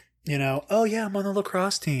like, oh yeah, I'm on the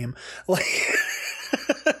lacrosse team. Like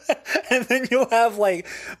and then you'll have like,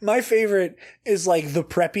 my favorite is like the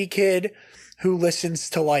preppy kid who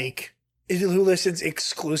listens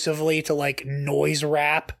exclusively to like noise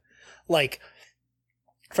rap, like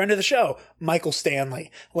friend of the show, Michael Stanley.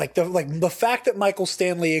 Like the fact that Michael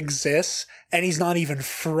Stanley exists and he's not even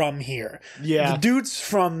from here. Yeah. The dude's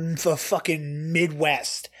from the fucking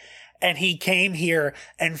Midwest And he came here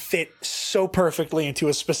and fit so perfectly into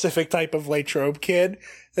a specific type of Latrobe kid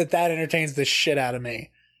that entertains the shit out of me.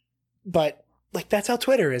 But like, that's how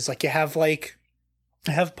Twitter is. Like, you have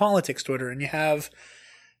politics Twitter, and you have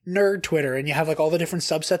nerd Twitter, and you have like all the different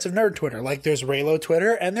subsets of nerd Twitter. Like, there's Raylo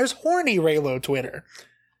Twitter, and there's horny Raylo Twitter.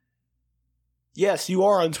 Yes, you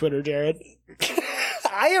are on Twitter, Jared.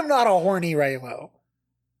 I am not a horny Raylo.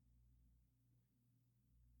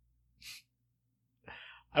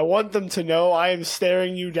 I want them to know I am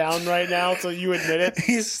staring you down right now till you admit it.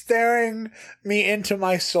 He's staring me into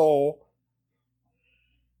my soul.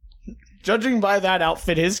 Judging by that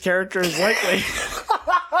outfit, his character is likely...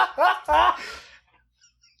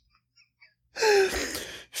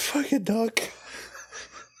 Fucking duck.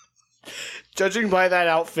 Judging by that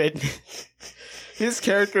outfit, his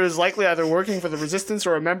character is likely either working for the Resistance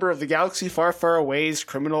or a member of the galaxy far, far away's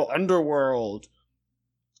criminal underworld.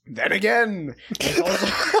 Then again,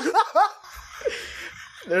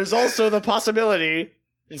 there's also the possibility,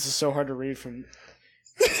 this is so hard to read from,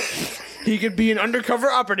 he could be an undercover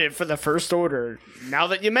operative for the First Order. Now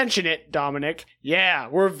that you mention it, Dominic, yeah,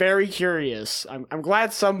 we're very curious. I'm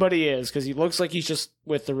glad somebody is, because he looks like he's just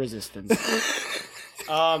with the Resistance.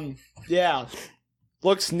 Yeah,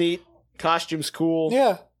 looks neat, costume's cool.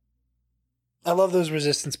 Yeah. I love those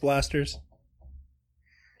Resistance blasters.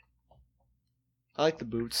 I like the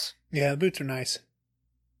boots. Yeah, the boots are nice.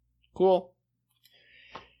 Cool.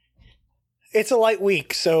 It's a light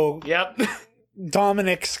week, so Yep.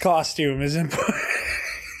 Dominic's costume is important.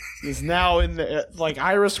 He's now in the, like,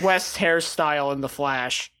 Iris West hairstyle in The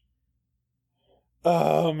Flash.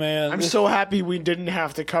 Oh, man. I'm so happy we didn't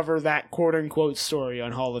have to cover that quote-unquote story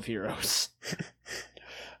on Hall of Heroes.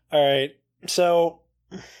 All right. So,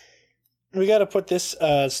 we got to put this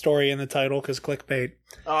story in the title because clickbait.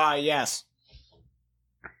 Yes.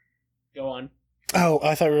 Go on. Oh,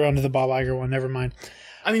 I thought we were on to the Bob Iger one. Never mind.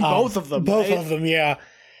 I mean, both of them. Both right? of them, yeah.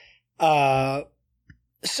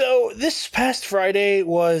 So this past Friday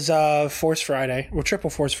was Force Friday, well, Triple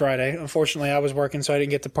Force Friday. Unfortunately, I was working, so I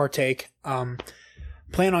didn't get to partake.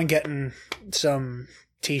 Plan on getting some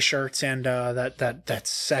t-shirts and that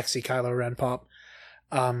sexy Kylo Ren pop.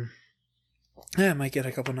 Yeah, I might get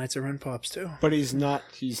a couple nights of Ren pops too. But he's not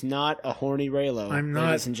a horny Raylo. I'm not,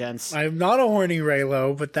 ladies and gents. I'm not a horny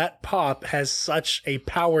Raylo, but that pop has such a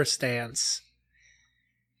power stance.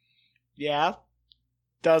 Yeah?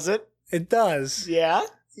 Does it? It does. Yeah?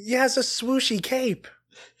 He has a swooshy cape.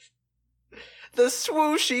 The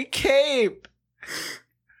swooshy cape!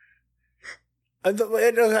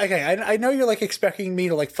 Okay, I know you're like expecting me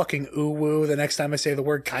to like fucking ooh-woo the next time I say the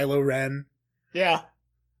word Kylo Ren. Yeah.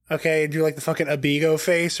 Okay, do like the fucking Abigo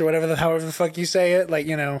face or however the fuck you say it. Like,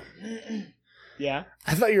 you know. Yeah.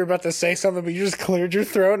 I thought you were about to say something, but you just cleared your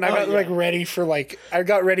throat and I got ready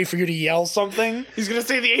for you to yell something. He's gonna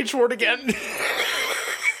say the H word again.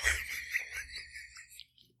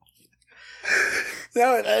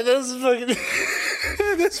 No,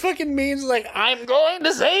 this fucking means like, I'm going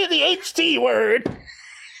to say the HT word.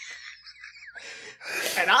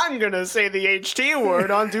 And I'm gonna say the HT word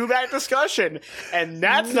on Do Back Discussion. And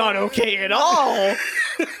that's not okay at all.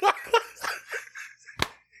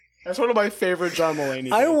 That's one of my favorite John Mulaney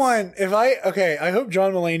bits. I hope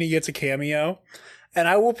John Mulaney gets a cameo. And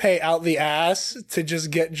I will pay out the ass to just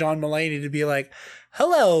get John Mulaney to be like,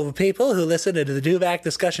 hello, people who listen to the Do Back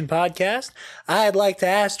Discussion podcast. I'd like to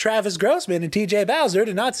ask Travis Grossman and TJ Bowser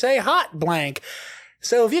to not say hot blank.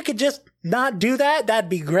 So if you could just not do that, that'd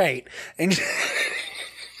be great. And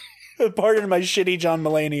pardon my shitty John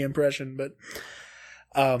Mulaney impression, but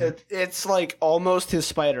it's like almost his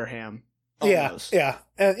Spider-Ham. Almost. Yeah.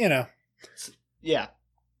 You know. Yeah.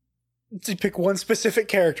 You pick one specific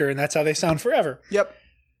character, and that's how they sound forever. Yep.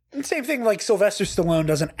 And same thing, like Sylvester Stallone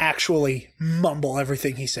doesn't actually mumble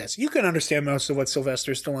everything he says. You can understand most of what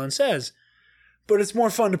Sylvester Stallone says, but it's more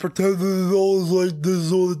fun to pretend that it's always like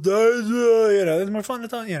this all the time. You know, it's more fun to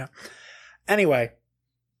talk, you know. Anyway,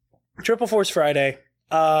 Triple Force Friday.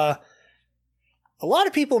 A lot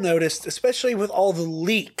of people noticed, especially with all the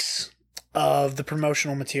leaks of the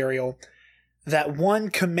promotional material, that one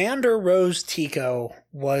Commander Rose Tico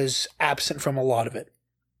was absent from a lot of it.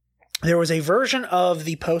 There was a version of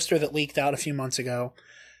the poster that leaked out a few months ago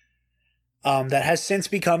that has since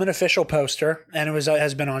become an official poster, and it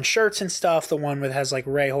has been on shirts and stuff. The one with has like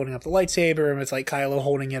Rey holding up the lightsaber and with like Kylo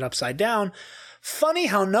holding it upside down. Funny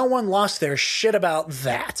how no one lost their shit about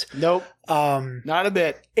that. Nope. Not a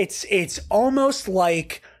bit. It's almost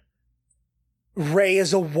like Rey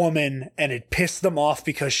is a woman and it pissed them off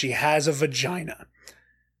because she has a vagina.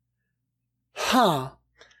 Huh.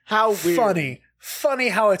 How weird. Funny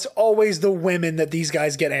how it's always the women that these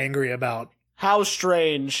guys get angry about. How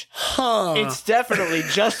strange. Huh. It's definitely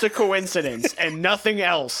just a coincidence and nothing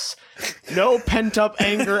else. No pent-up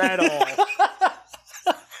anger at all.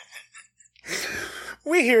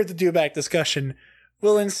 We here at the Do Back Discussion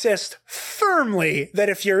will insist firmly that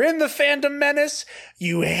if you're in the fandom menace,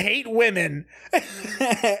 you hate women.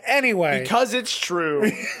 Anyway. Because it's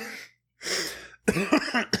true.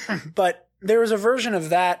 But there was a version of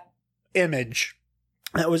that image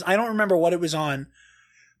that was, I don't remember what it was on,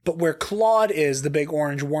 but where Claude is the big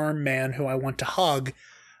orange worm man who I want to hug,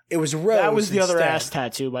 it was Rose. That was the instead. other ass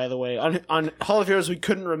tattoo, by the way. On Hall of Heroes, we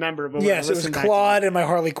couldn't remember. But yes, it was Claude and my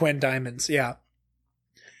Harley Quinn diamonds. Yeah.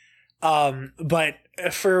 But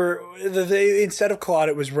for the instead of Claude,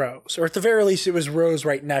 it was Rose, or at the very least, it was Rose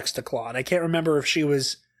right next to Claude. I can't remember if she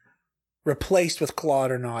was replaced with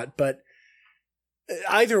Claude or not, but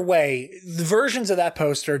either way, the versions of that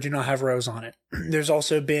poster do not have Rose on it. There's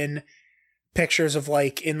also been pictures of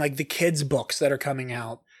in the kids' books that are coming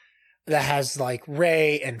out that has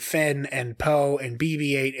Rey and Finn and Poe and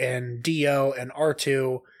BB-8 and Dio and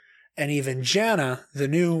R2 and even Janna, the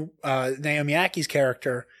new Naomi Aki's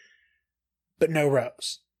character, but no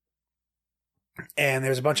Rose. And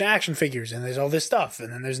there's a bunch of action figures and there's all this stuff,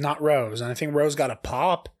 and then there's not Rose. And I think Rose got a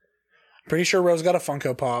pop. I'm pretty sure Rose got a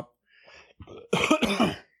Funko Pop.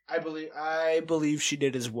 I believe she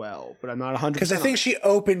did as well, but I'm not 100%. Because I think she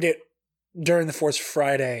opened it during the Force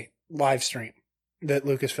Friday live stream that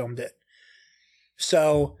Lucasfilm did.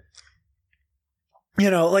 So,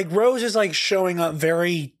 Rose is showing up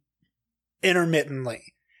very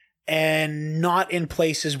intermittently and not in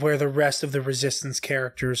places where the rest of the Resistance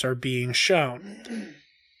characters are being shown.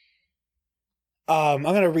 I'm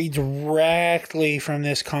going to read directly from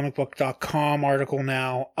this comicbook.com article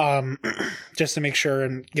now, just to make sure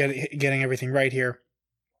and getting everything right here.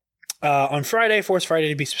 On Friday, Force Friday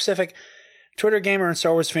to be specific, Twitter gamer and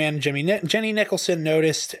Star Wars fan Jenny Nicholson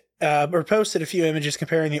noticed or posted a few images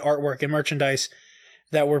comparing the artwork and merchandise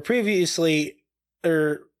that were previewed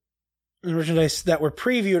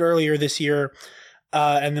earlier this year,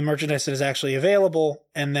 and the merchandise that is actually available.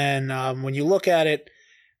 And then when you look at it,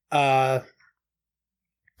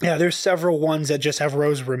 there's several ones that just have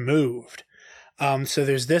Rose removed. So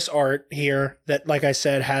there's this art here that, like I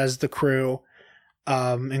said, has the crew,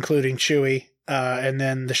 including Chewie, and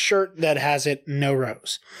then the shirt that has it, no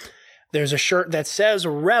Rose. There's a shirt that says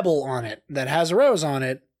Rebel on it, that has Rose on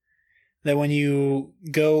it, that when you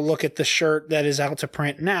go look at the shirt that is out to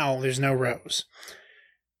print now, there's no Rose.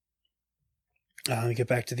 Let me get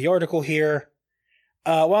back to the article here.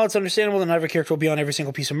 While it's understandable that not every character will be on every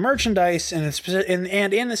single piece of merchandise, and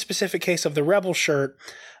in the specific case of the Rebel shirt,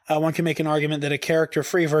 one can make an argument that a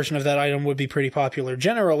character-free version of that item would be pretty popular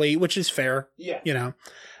generally, which is fair. Yeah.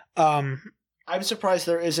 I'm surprised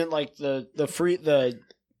there isn't the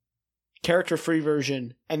character-free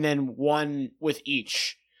version and then one with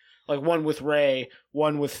each. One with Rey,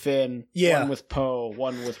 one with Finn, one with Poe,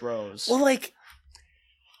 one with Rose. Well,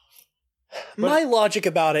 my logic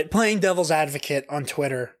about it, playing devil's advocate on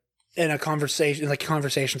Twitter in a conversation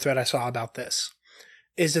thread I saw about this,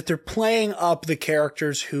 is that they're playing up the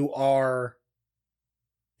characters who are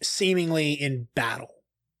seemingly in battle.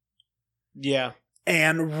 Yeah.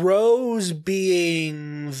 And Rose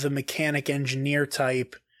being the mechanic engineer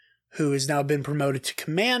type who has now been promoted to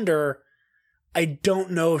commander, I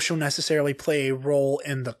don't know if she'll necessarily play a role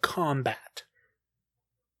in the combat.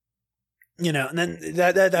 And then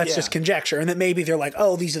that's just conjecture. And then maybe they're like,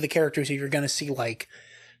 oh, these are the characters who you're going to see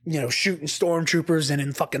shooting stormtroopers and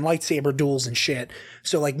in fucking lightsaber duels and shit.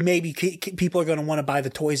 So maybe people are going to want to buy the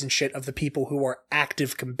toys and shit of the people who are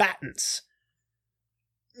active combatants.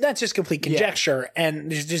 That's just complete conjecture. Yeah.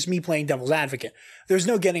 And it's just me playing devil's advocate. There's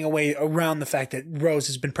no getting away around the fact that Rose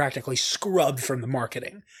has been practically scrubbed from the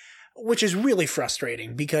marketing, which is really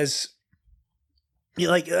frustrating because,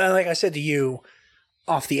 like I said to you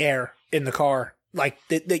off the air in the car,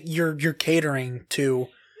 that you're catering to,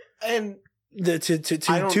 and to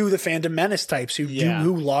the fandom menace types who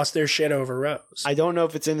lost their shit over Rose. I don't know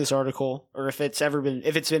if it's in this article or if it's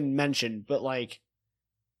been mentioned, but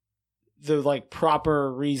the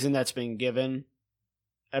proper reason that's been given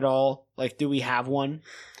at all. Do we have one?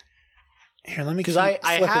 Here, let me, because I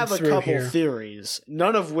have a couple theories,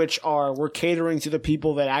 none of which are we're catering to the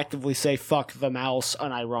people that actively say fuck the mouse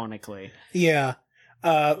unironically. Yeah.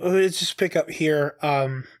 Let's just pick up here.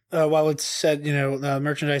 While it's said, the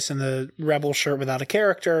merchandise and the Rebel shirt without a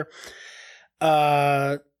character,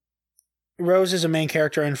 Rose is a main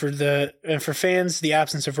character, and for fans, the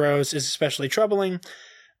absence of Rose is especially troubling.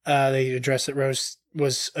 They address that Rose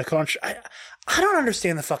was a I don't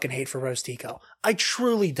understand the fucking hate for Rose Tico. I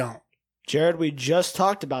truly don't. Jared, we just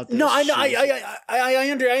talked about this. No, I know.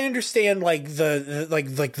 I understand like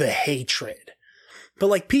the hatred, but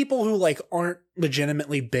like people who like aren't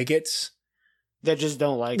legitimately bigots that just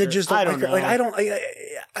don't like. That her. just don't I don't know. Like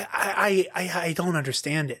I don't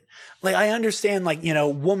understand it. Like I understand like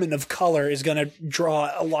woman of color is gonna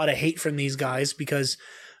draw a lot of hate from these guys because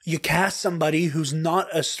you cast somebody who's not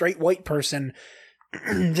a straight white person.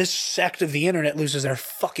 This sect of the internet loses their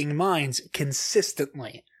fucking minds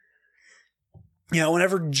consistently.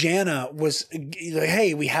 Whenever Jana was like,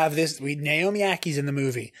 hey, we have this, Naomi Aki's in the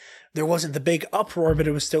movie. There wasn't the big uproar, but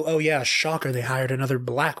it was still, oh yeah, shocker, they hired another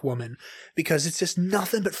black woman. Because it's just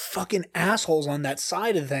nothing but fucking assholes on that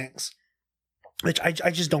side of things. Which I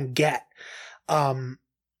just don't get.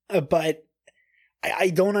 But I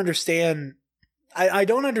don't understand, I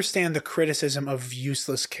don't understand the criticism of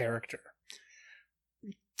useless character.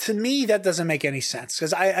 To me, that doesn't make any sense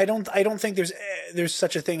because I don't think there's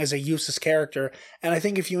such a thing as a useless character. And I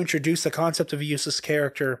think if you introduce the concept of a useless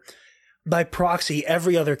character, by proxy,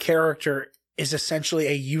 every other character is essentially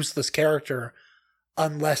a useless character,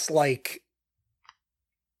 unless they're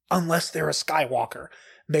a Skywalker,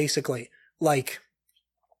 basically. Like,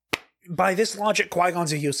 by this logic,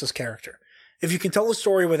 Qui-Gon's a useless character. If you can tell a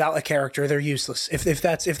story without a character, they're useless. If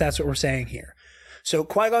that's what we're saying here. So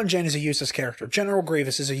Qui-Gon Jinn is a useless character. General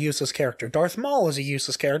Grievous is a useless character. Darth Maul is a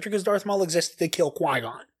useless character because Darth Maul existed to kill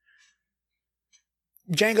Qui-Gon.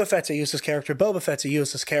 Jango Fett's a useless character. Boba Fett's a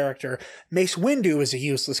useless character. Mace Windu is a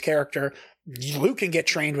useless character. Luke can get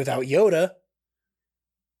trained without Yoda.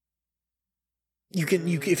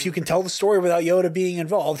 If you can tell the story without Yoda being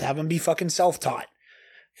involved, have him be fucking self-taught.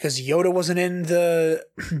 Because Yoda wasn't in the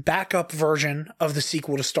backup version of the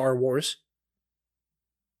sequel to Star Wars.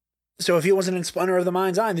 So if he wasn't in Splinter of the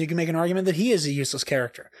Mind's Eye, then you can make an argument that he is a useless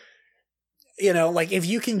character. Like if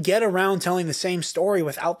you can get around telling the same story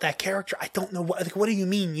without that character, I don't know what do you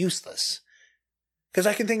mean useless? Because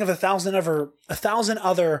I can think of a thousand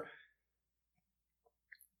other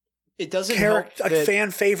it doesn't help fan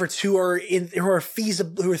favorites who are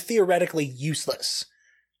theoretically useless.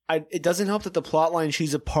 It doesn't help that the plotline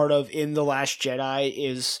she's a part of in The Last Jedi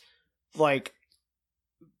is like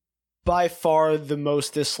by far the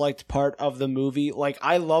most disliked part of the movie. Like,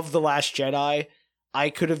 I love The Last Jedi. I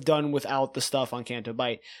could have done without the stuff on Canto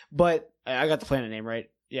Bight. But I got the planet name right.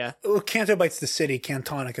 Yeah. Well, Canto Bight's the city.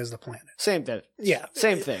 Cantonica is the planet. Same thing. Yeah.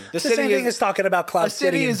 Same thing. The same thing is talking about Cloud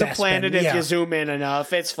City. A city is a planet if you zoom in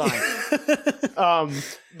enough. It's fine.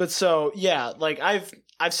 But so, yeah, like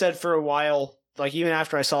I've said for a while, like even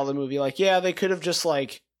after I saw the movie, like, yeah, they could have just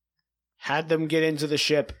like had them get into the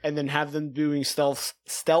ship and then have them doing stealth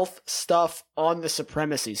stuff on the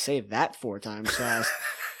Supremacy. Say that 4 times fast.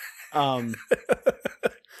 And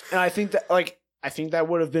I think that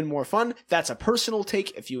would have been more fun. That's a personal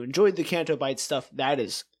take. If you enjoyed the Canto Bight stuff, that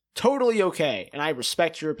is totally okay, and I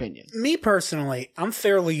respect your opinion. Me personally,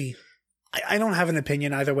 I don't have an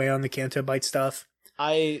opinion either way on the Canto Bight stuff.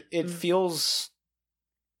 It feels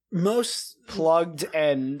most plugged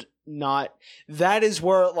and not. That is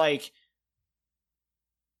where like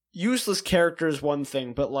useless character is one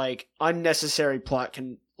thing, but like unnecessary plot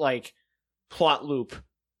loop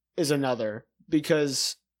is another,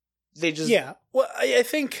 because they just Well, I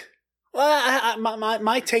think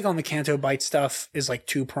my take on the Canto Bight stuff is like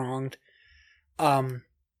 2-pronged.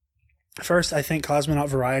 First, I think Cosmonaut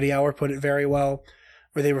Variety Hour put it very well,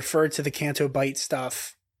 where they referred to the Canto Bight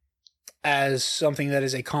stuff as something that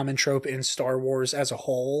is a common trope in Star Wars as a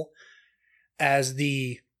whole, as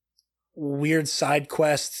the weird side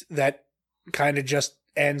quest that kind of just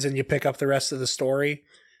ends and you pick up the rest of the story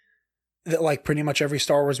that like pretty much every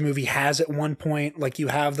Star Wars movie has at one point. Like you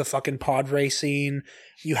have the fucking pod race scene,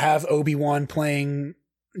 you have Obi-Wan playing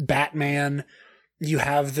Batman, you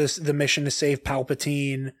have the mission to save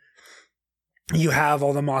Palpatine, you have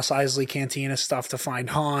all the Mos Eisley Cantina stuff to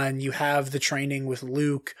find Han, you have the training with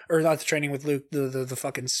Luke, or not the training with Luke, the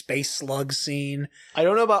fucking space slug scene. I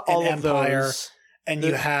don't know about all of Empire. those. And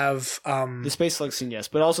you have the space slug scene, yes,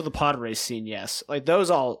 but also the pod race scene, yes. Like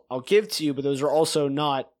those I'll give to you, but those are also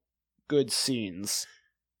not good scenes.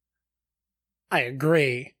 I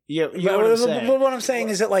agree. Yeah, you know what I'm saying. But what I'm saying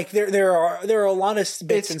is that like there are a lot of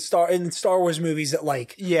bits in Star Wars movies that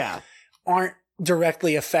like aren't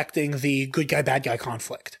directly affecting the good guy bad guy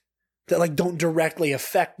conflict, that like don't directly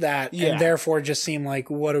affect that, and therefore just seem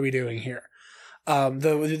like, what are we doing here?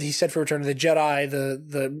 He said for Return of the Jedi,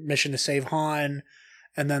 the mission to save Han,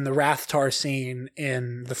 and then the Rathtar scene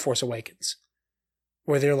in The Force Awakens,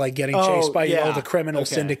 where they're like getting chased by all the criminal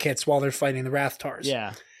syndicates while they're fighting the Rathtars.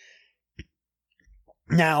 Yeah.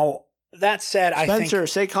 Now, That said, Spencer,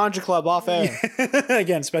 say Conjure Club off air.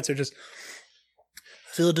 Again, Spencer just...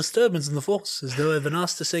 I feel a disturbance in the force, as though I've been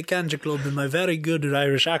asked to say Conjure Club in my very good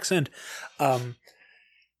Irish accent.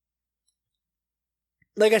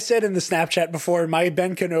 Like I said in the Snapchat before, my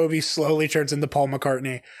Ben Kenobi slowly turns into Paul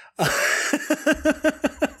McCartney.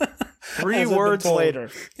 3 words later.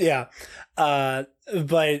 Yeah.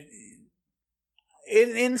 But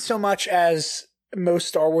in so much as most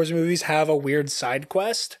Star Wars movies have a weird side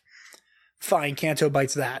quest, fine, Canto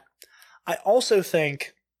bites that. I also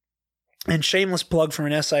think, and shameless plug from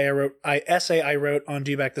an essay I wrote on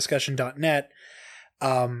dewbackdiscussion.net,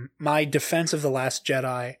 my defense of The Last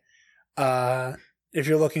Jedi, if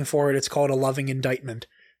you're looking for it, it's called A Loving Indictment,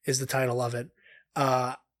 is the title of it.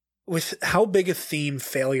 With how big a theme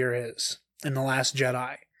failure is in The Last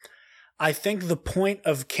Jedi, I think the point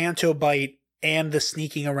of Canto Bite and the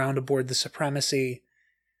sneaking around aboard the Supremacy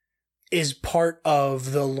is part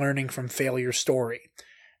of the learning from failure story.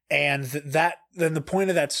 And then the point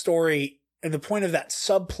of that story and the point of that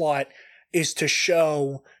subplot is to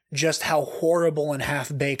show just how horrible and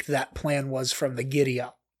half-baked that plan was from the giddy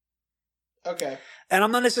up. Okay. And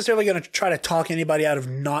I'm not necessarily going to try to talk anybody out of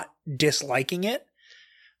not disliking it.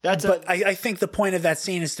 I think the point of that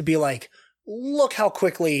scene is to be like, look how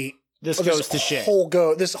quickly this goes to shit.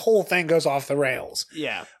 This whole thing goes off the rails.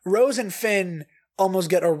 Yeah. Rose and Finn almost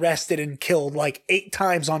get arrested and killed like 8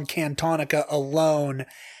 times on Cantonica alone,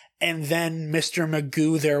 and then Mr.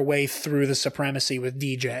 Magoo their way through the Supremacy with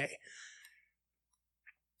DJ.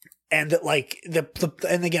 And like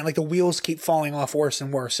and again, like the wheels keep falling off worse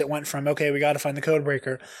and worse. It went from, okay, we got to find the code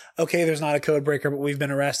breaker. Okay, there's not a code breaker, but we've been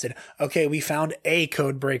arrested. Okay, we found a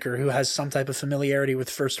code breaker who has some type of familiarity with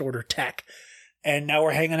first order tech. And now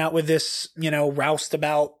we're hanging out with this,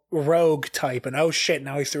 roustabout rogue type. And oh shit,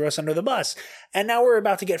 now he threw us under the bus. And now we're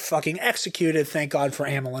about to get fucking executed. Thank God for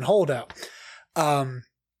Amilyn Holdo.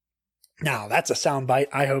 Now that's a soundbite.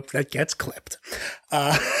 I hope that gets clipped.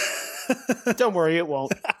 Don't worry, it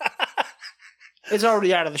won't. It's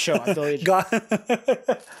already out of the show. I believe. In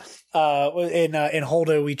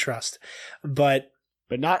Holdo we trust, but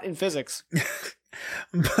not in physics.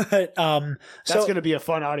 But that's going to be a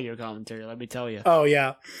fun audio commentary. Let me tell you. Oh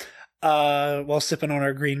yeah, while sipping on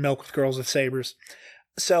our green milk with girls with sabers.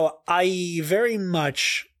 So I very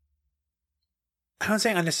much. I don't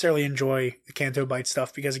say I necessarily enjoy the Canto Bite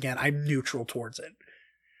stuff because again I'm neutral towards it.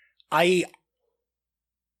 I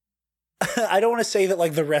don't want to say that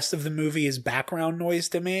like the rest of the movie is background noise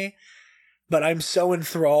to me, but I'm so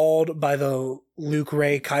enthralled by the Luke,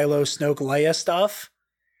 Rey, Kylo, Snoke, Leia stuff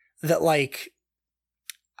that like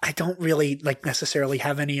I don't really like necessarily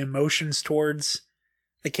have any emotions towards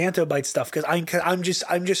the Canto Bite stuff because I'm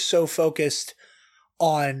just so focused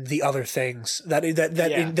on the other things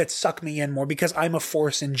that suck me in more because I'm a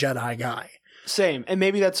Force and Jedi guy. Same. And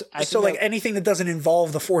maybe that's... anything that doesn't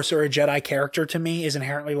involve the Force or a Jedi character to me is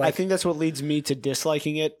inherently like... I think that's what leads me to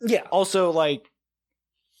disliking it. Yeah. Also, like...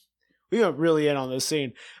 We went really in on this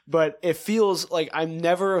scene, but it feels like I'm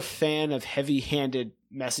never a fan of heavy-handed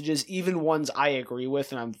messages, even ones I agree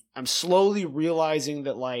with, and I'm slowly realizing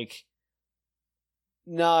that, like...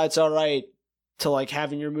 Nah, it's alright to, like,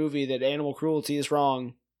 have in your movie that animal cruelty is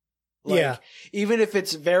wrong. Like, yeah. Even if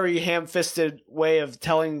it's very ham-fisted way of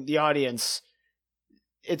telling the audience...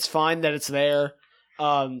 It's fine that it's there.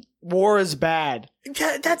 War is bad.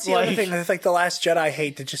 Yeah, that's the other thing. That's like The Last Jedi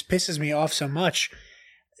hate that just pisses me off so much.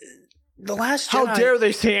 The Last Jedi. How dare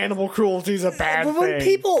they say animal cruelty is a bad thing?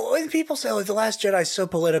 When people say like The Last Jedi is so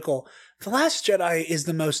political, The Last Jedi is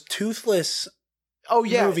the most toothless.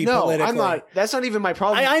 Movie politically. I'm not. That's not even my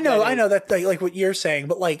problem. I know that like what you're saying,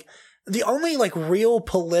 but like the only like real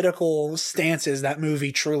political stances that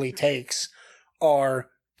movie truly takes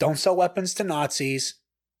are don't sell weapons to Nazis.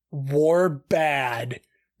 War bad.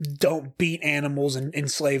 Don't beat animals and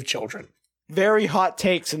enslave children. Very hot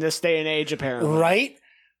takes in this day and age, apparently. Right?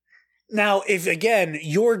 Now, if, again,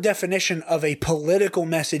 your definition of a political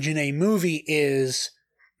message in a movie is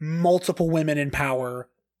multiple women in power,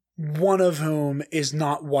 one of whom is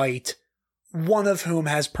not white, one of whom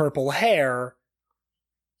has purple hair...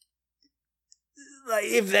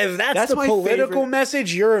 If that's the political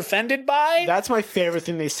message you're offended by, that's my favorite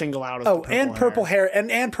thing they single out. And purple hair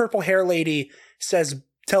and purple hair lady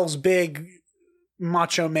tells big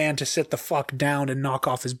macho man to sit the fuck down and knock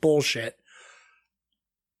off his bullshit.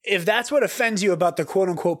 If that's what offends you about the quote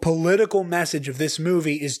unquote political message of this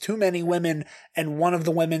movie is too many women and one of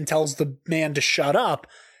the women tells the man to shut up,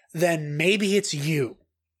 then maybe it's you.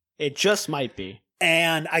 It just might be.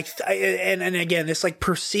 And and again, this like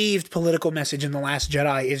perceived political message in The Last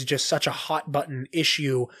Jedi is just such a hot button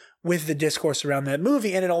issue with the discourse around that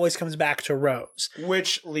movie, and it always comes back to Rose.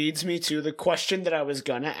 Which leads me to the question that I was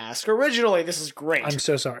gonna ask originally. This is great. I'm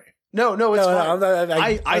so sorry. No, it's fine.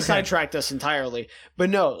 I okay. sidetracked us entirely. But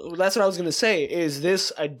no, that's what I was going to say. Is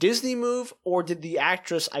this a Disney move, or did the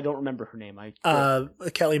actress, I don't remember her name.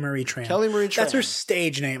 Kelly Marie Tran. Kelly Marie Tran. That's her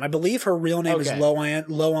stage name. I believe her real name is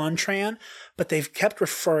Loan Tran, but they've kept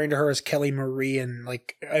referring to her as Kelly Marie and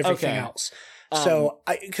like everything else. So,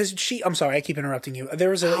 I'm sorry, I keep interrupting you.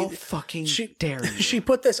 There was how fucking dare you? She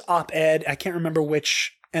put this op-ed, I can't remember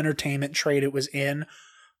which entertainment trade it was in,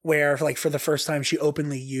 where like for the first time she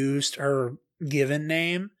openly used her given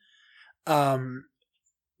name.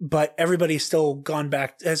 But everybody's still gone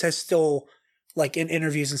back, has still like in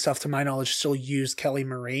interviews and stuff, to my knowledge, still used Kelly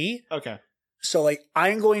Marie. Okay. So like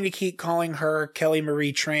I'm going to keep calling her Kelly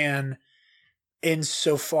Marie Tran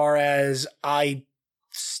insofar as I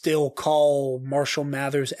still call Marshall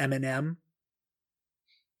Mathers Eminem.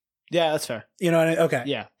 Yeah, that's fair. You know what I mean? Okay.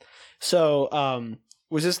 Yeah. So,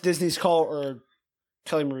 was this Disney's call or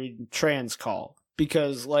Kelly Marie Tran's call?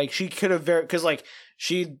 Because like she could have because like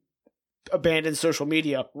she abandoned social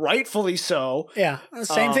media, rightfully so. Yeah.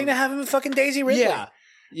 Same thing to happen with fucking Daisy Ridley. Yeah.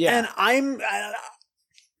 Yeah. And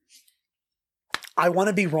I want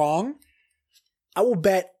to be wrong. I will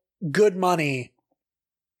bet good money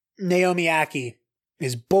Naomi Ackie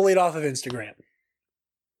is bullied off of Instagram.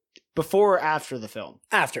 Before or after the film?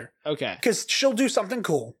 After. Okay. Because she'll do something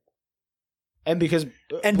cool. And because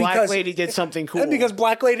Black Lady did something cool. And because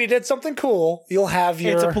Black Lady did something cool, you'll have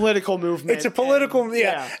your... It's a political movement. It's a political...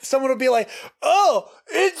 Yeah. Someone will be like, oh,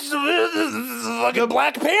 it's fucking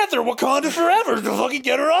Black Panther, Wakanda Forever. To fucking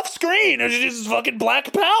get her off screen. It's just fucking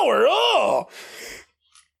Black Power. Oh.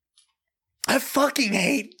 I fucking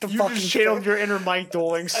hate the fucking... You just channeled your inner Mike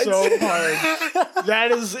Doling so hard.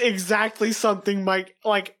 That is exactly something Mike...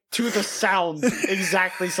 Like, to the sound,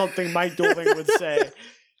 exactly something Mike Doling would say.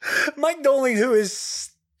 Mike Doling, who is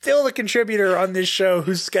still a contributor on this show,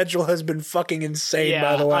 whose schedule has been fucking insane,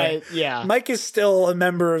 by the way. Mike is still a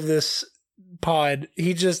member of this pod.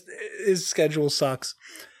 His schedule sucks.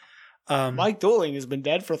 Mike Doling has been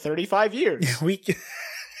dead for 35 years.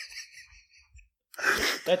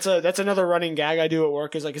 That's another running gag I do at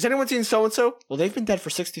work. Is like, has anyone seen so and so? Well, they've been dead for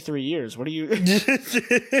 63 years. What are you?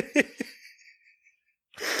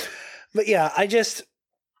 But yeah,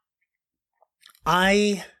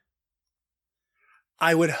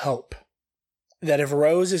 I would hope that if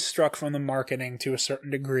Rose is struck from the marketing to a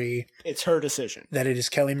certain degree, it's her decision. That it is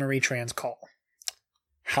Kelly Marie Tran's call.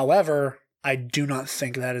 However, I do not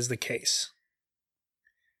think that is the case.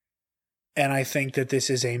 And I think that this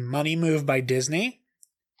is a money move by Disney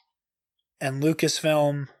and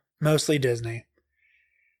Lucasfilm, mostly Disney.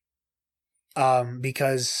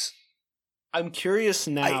 Because I'm curious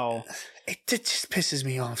now. It just pisses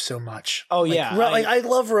me off so much. Oh, yeah. I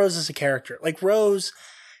love Rose as a character. Like, Rose,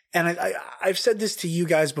 and I've said this to you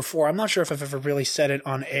guys before. I'm not sure if I've ever really said it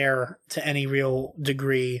on air to any real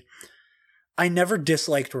degree. I never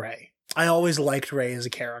disliked Rey. I always liked Rey as a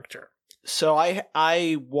character. So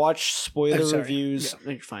I watched spoiler reviews. Yeah.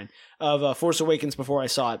 No, you're fine. Of Force Awakens before I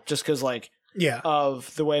saw it, just because, like,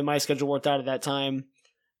 of the way my schedule worked out at that time.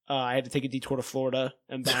 I had to take a detour to Florida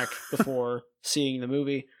and back before seeing the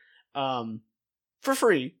movie for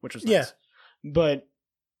free, which was nice. Yeah. But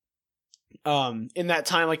in that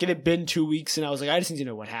time, like, it had been 2 weeks, and I was like, I just need to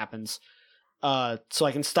know what happens so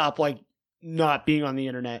I can stop, like, not being on the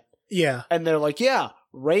internet. Yeah. And they're like, yeah,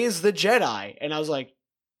 Rey is the Jedi. And I was like,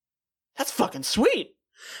 that's fucking sweet.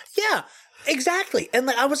 Yeah, exactly. And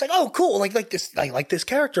like, I was like, oh, cool. Like this, I like this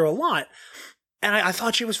character a lot. And I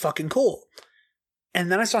thought she was fucking cool.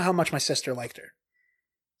 And then I saw how much my sister liked her.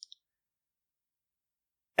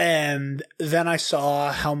 And then I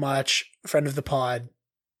saw how much friend of the pod,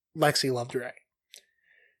 Lexi, loved Rey.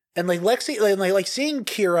 And like Lexi, like seeing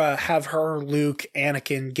Kira have her Luke,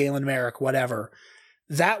 Anakin, Galen Merrick, whatever,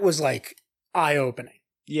 that was like eye-opening.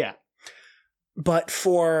 Yeah. But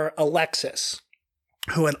for Alexis,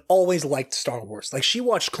 who had always liked Star Wars, like she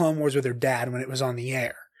watched Clone Wars with her dad when it was on the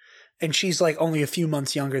air. And she's like only a few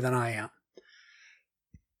months younger than I am.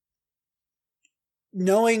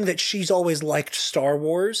 Knowing that she's always liked Star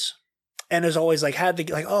Wars and has always like had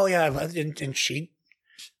to like, oh yeah, and she,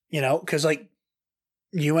 you know, because like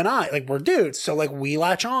you and I, like we're dudes, so like we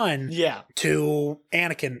latch on to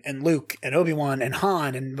Anakin and Luke and Obi-Wan and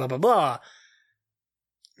Han and blah blah blah.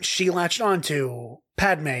 She latched on to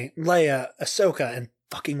Padme, Leia, Ahsoka, and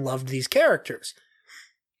fucking loved these characters.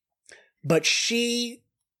 But she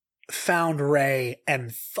found Rey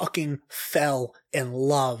and fucking fell in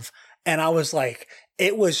love. And I was like,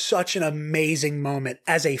 it was such an amazing moment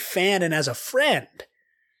as a fan and as a friend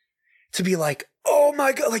to be like, oh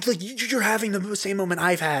my God, like you're having the same moment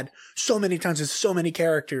I've had so many times with so many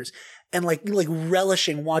characters, and like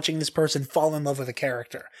relishing watching this person fall in love with a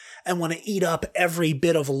character and want to eat up every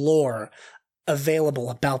bit of lore available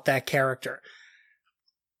about that character.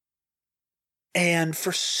 And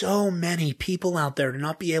for so many people out there to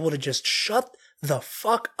not be able to just shut the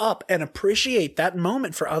fuck up and appreciate that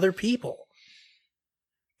moment for other people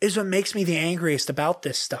is what makes me the angriest about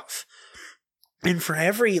this stuff. And for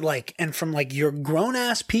every, like, and from like your grown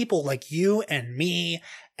ass people like you and me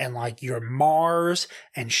and like your Mars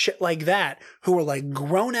and shit like that, who are like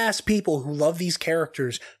grown ass people who love these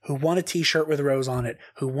characters, who want a t-shirt with Rose on it,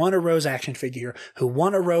 who want a Rose action figure, who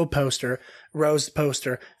want a Rose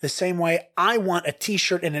poster, the same way I want a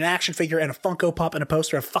t-shirt and an action figure and a Funko Pop and a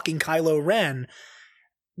poster of fucking Kylo Ren.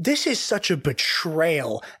 This is such a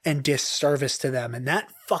betrayal and disservice to them, and that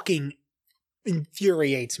fucking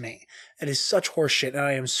infuriates me. It is such horseshit, and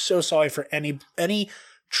I am so sorry for any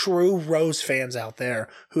true Rose fans out there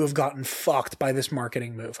who have gotten fucked by this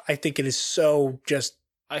marketing move. I think it is so just...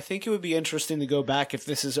 I think it would be interesting to go back, if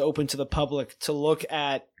this is open to the public, to look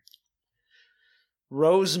at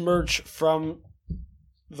Rose merch from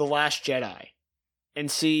The Last Jedi and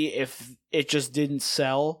see if it just didn't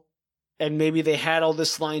sell. And maybe they had all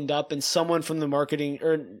this lined up, and someone from the marketing,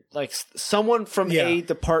 or like someone from a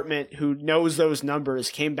department who knows those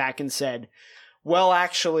numbers came back and said, well,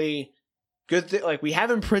 actually, like, we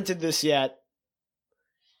haven't printed this yet.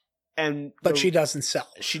 But she doesn't sell.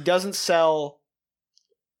 She doesn't sell.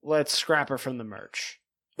 Let's scrap her from the merch.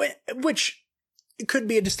 Which could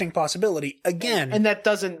be a distinct possibility. Again. And that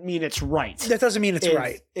doesn't mean it's right. That doesn't mean it's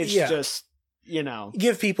right. It's just,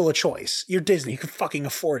 give people a choice. You're Disney. You can fucking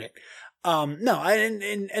afford it. No,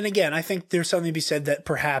 and again, I think there's something to be said that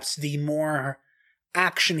perhaps the more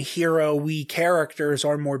action hero-y characters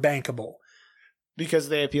are more bankable. Because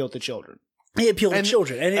they appeal to children. They appeal to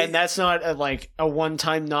children. And that's not a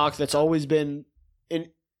one-time knock. That's always been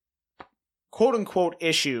an quote-unquote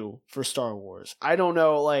issue for Star Wars. I don't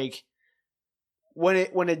know, like, when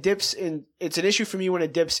it dips in, it's an issue for me when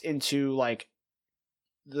it dips into, like,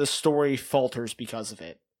 the story falters because of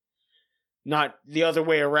it. Not the other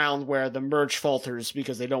way around where the merch falters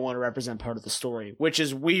because they don't want to represent part of the story, which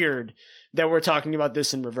is weird that we're talking about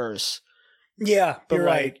this in reverse. Yeah, but you're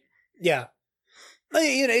right. Yeah.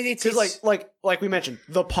 It's like we mentioned,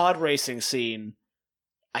 the pod racing scene.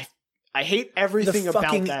 I hate everything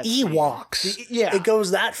about that Ewoks. It goes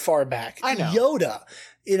that far back. I know. Yoda.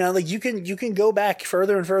 Like you can go back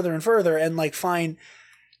further and further and further and like find,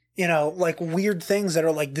 like weird things that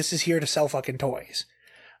are like, this is here to sell fucking toys.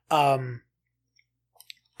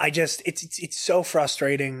 It's so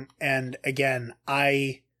frustrating. And again,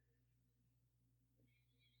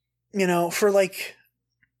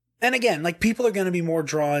 people are going to be more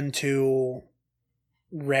drawn to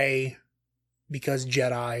Rey because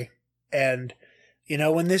Jedi. And,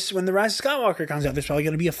 when the Rise of Skywalker comes out, there's probably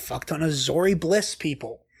going to be a fuck ton of Zori Bliss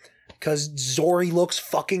people because Zori looks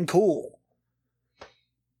fucking cool.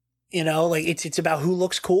 It's about who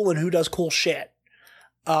looks cool and who does cool shit.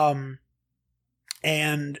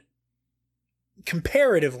 And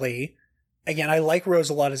comparatively, again, I like Rose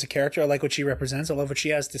a lot as a character. I like what she represents. I love what she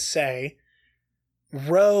has to say.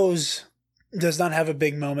 Rose does not have a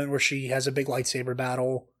big moment where she has a big lightsaber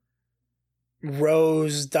battle.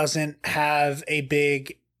 Rose doesn't have a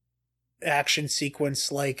big action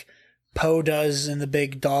sequence like Poe does in the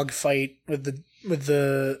big dog fight with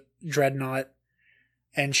the Dreadnought.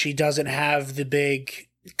 And she doesn't have the big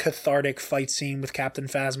cathartic fight scene with Captain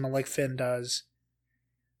Phasma like Finn does.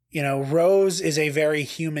 Rose is a very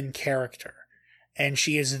human character, and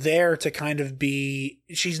she is there to kind of be,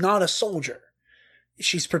 she's not a soldier.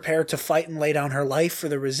 She's prepared to fight and lay down her life for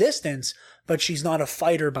the resistance, but she's not a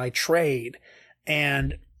fighter by trade.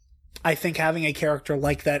 And I think having a character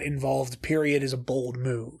like that involved, period, is a bold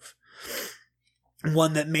move.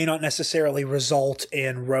 One that may not necessarily result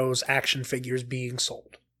in Rose action figures being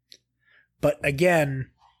sold. But again,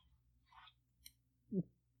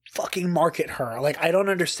 fucking market her. Like, I don't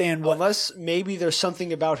understand what... Unless maybe there's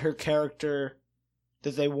something about her character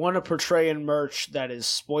that they want to portray in merch that is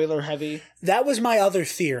spoiler heavy. That was my other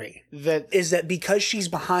theory. That because she's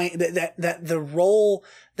behind... That the role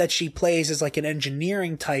that she plays is like an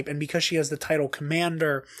engineering type, and because she has the title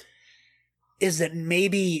commander... Is that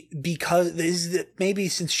maybe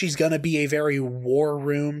since she's going to be a very war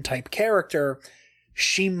room type character,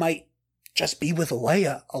 she might just be with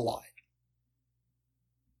Leia a lot.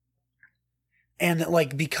 And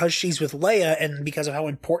like, because she's with Leia and because of how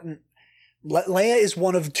important Leia is,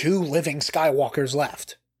 one of 2 living Skywalkers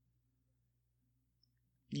left.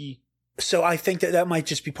 So I think that might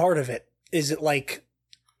just be part of it. Is it like,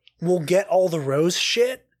 we'll get all the Rose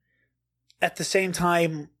shit at the same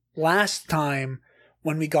time last time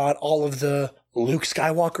when we got all of the Luke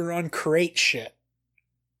Skywalker on crate shit?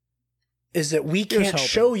 Is that we can't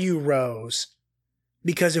show you Rose,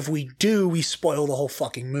 because if we do, we spoil the whole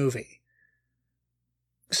fucking movie.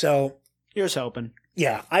 So Here's hoping.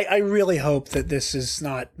 yeah, I really hope that this is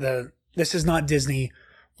not Disney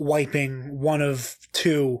wiping one of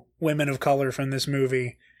two women of color from this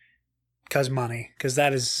movie because money. Because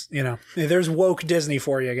that is, there's woke Disney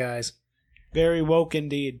for you guys. Very woke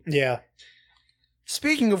indeed. Yeah.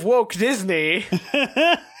 Speaking of woke Disney,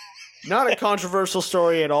 not a controversial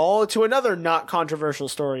story at all, to another not controversial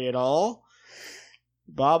story at all.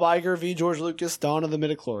 Bob Iger v. George Lucas, Dawn of the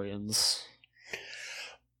Midichlorians.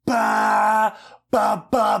 Ba ba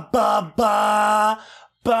ba ba ba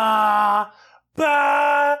ba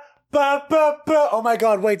ba ba ba ba. Oh my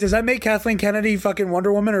god, wait, does that make Kathleen Kennedy fucking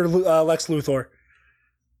Wonder Woman or Lex Luthor?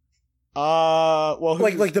 Well,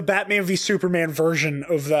 like the Batman v Superman version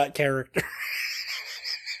of that character.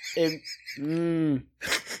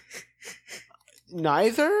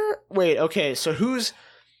 Neither? Wait, okay, so who's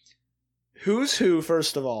who,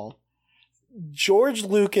 first of all? George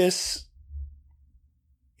Lucas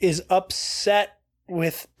is upset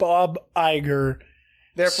with Bob Iger.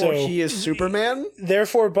 Therefore, he is Superman?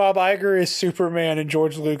 Therefore, Bob Iger is Superman and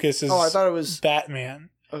George Lucas is I thought it was Batman.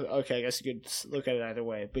 Okay, I guess you could look at it either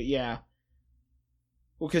way. But yeah.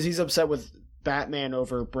 Well, because he's upset with Batman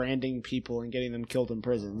over branding people and getting them killed in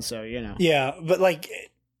prison, so, Yeah, but like...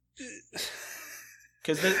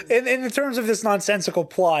 Because in terms of this nonsensical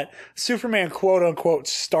plot, Superman quote-unquote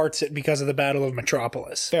starts it because of the Battle of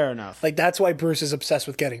Metropolis. Fair enough. Like, that's why Bruce is obsessed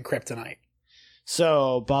with getting kryptonite.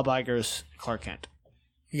 So, Bob Iger's Clark Kent.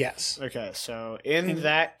 Yes. Okay, so in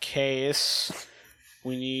that case,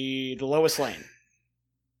 we need Lois Lane.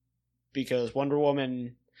 Because Wonder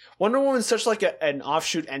Woman's such like an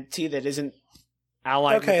offshoot entity that isn't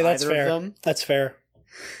allied with either of them. That's fair.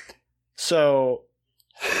 So,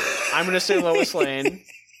 I'm going to say Lois Lane.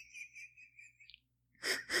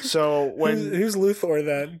 So, Who's Luthor,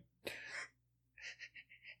 then?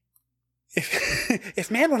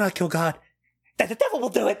 If man will not kill God, then the devil will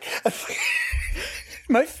do it.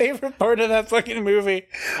 My favorite part of that fucking movie.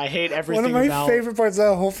 I hate everything about... One of my favorite parts of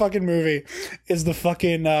that whole fucking movie is the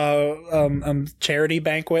fucking charity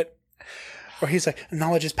banquet where he's like,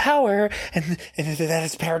 knowledge is power, and that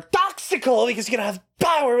is paradoxical because you can have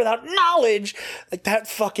power without knowledge. Like that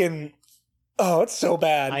fucking... Oh, it's so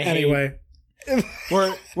bad. Anyway.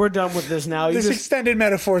 We're done with this now. This extended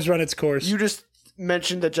metaphor's run its course. You just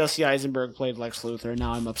mentioned that Jesse Eisenberg played Lex Luthor, and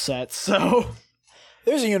now I'm upset, so...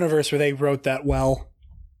 There's a universe where they wrote that well.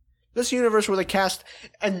 This universe where they cast,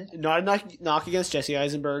 and not a knock against Jesse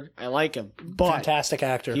Eisenberg, I like him, but fantastic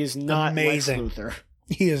actor. He's not amazing. Lex Luthor.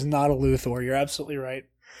 He is not a Luthor. You're absolutely right.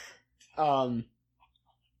 Wrong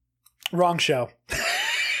show.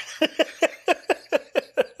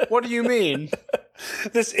 What do you mean?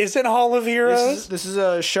 This isn't Hall of Heroes. This is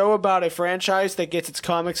a show about a franchise that gets its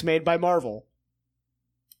comics made by Marvel.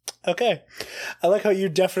 Okay. I like how you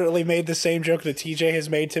definitely made the same joke that TJ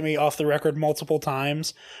has made to me off the record multiple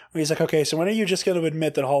times. Where he's like, okay, so when are you just going to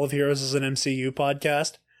admit that Hall of Heroes is an MCU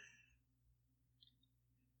podcast?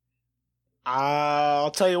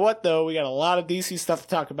 I'll tell you what, though. We got a lot of DC stuff to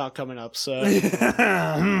talk about coming up, so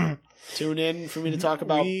tune in for me to talk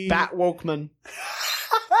about Batwokeman.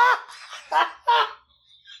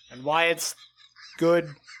 And why it's good.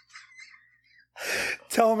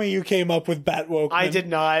 Tell me you came up with Batwokeman. I did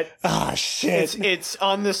not. Ah, shit. It's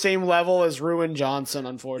on the same level as Ruin Johnson,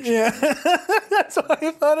 unfortunately. Yeah. That's why I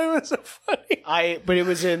thought it was so funny. But it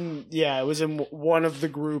was in one of the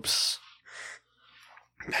groups.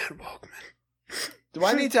 Batwokeman. Do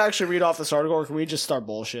I need to actually read off this article, or can we just start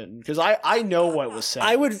bullshitting? Because I know what was said.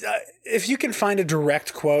 I would, if you can find a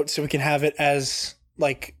direct quote so we can have it as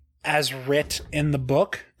writ in the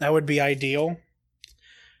book, that would be ideal.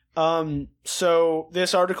 So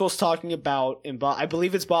this article's talking about, I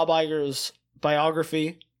believe it's Bob Iger's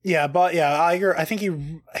biography. Yeah, but Iger. I think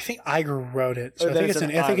Iger wrote it. So I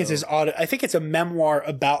think it's his audit. I think it's a memoir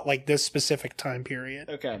about like this specific time period.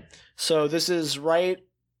 Okay, so this is the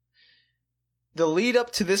lead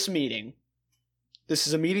up to this meeting. This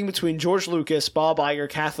is a meeting between George Lucas, Bob Iger,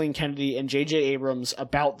 Kathleen Kennedy, and J.J. Abrams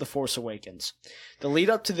about The Force Awakens. The lead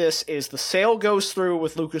up to this is the sale goes through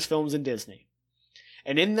with Lucasfilms and Disney.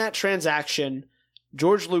 And in that transaction,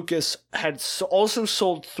 George Lucas had also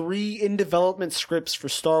sold 3 in-development scripts for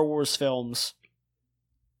Star Wars films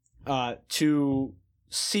to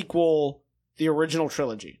sequel the original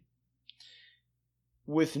trilogy.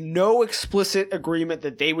 with no explicit agreement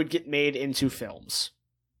that they would get made into films.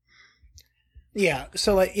 Yeah,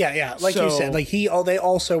 so like like you said, like they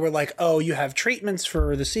also were like, oh, you have treatments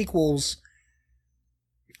for the sequels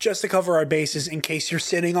just to cover our bases in case you're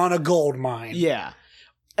sitting on a gold mine. Yeah.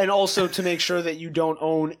 And also to make sure that you don't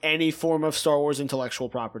own any form of Star Wars intellectual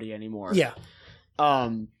property anymore. Yeah.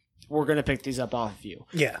 We're going to pick these up off of you.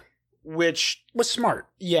 Yeah. Which was smart.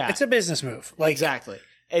 Yeah. It's a business move. Like, exactly.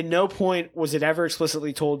 At no point was it ever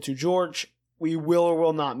explicitly told to George, we will or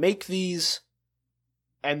will not make these,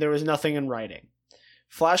 and there was nothing in writing.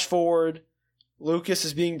 Flash forward, Lucas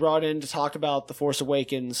is being brought in to talk about The Force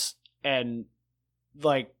Awakens, and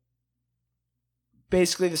like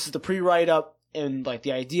basically this is the pre-write-up and like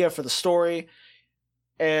the idea for the story,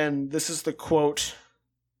 and this is the quote,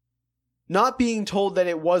 not being told that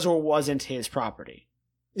it was or wasn't his property.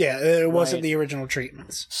 Yeah, it wasn't the original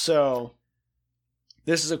treatments. So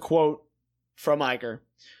this is a quote from Iger.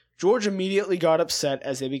 George immediately got upset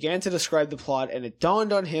as they began to describe the plot, and it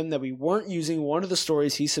dawned on him that we weren't using one of the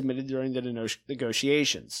stories he submitted during the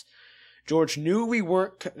negotiations. George knew we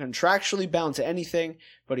weren't contractually bound to anything,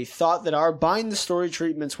 but he thought that our bind the story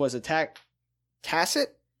treatments was a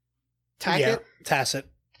tacit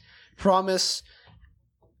promise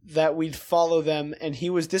that we'd follow them, and he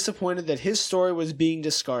was disappointed that his story was being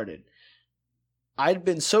discarded. I'd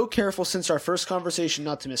been so careful since our first conversation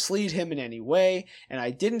not to mislead him in any way, and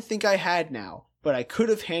I didn't think I had now, but I could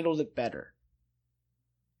have handled it better.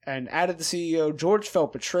 And added the CEO, George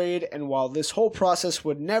felt betrayed, and while this whole process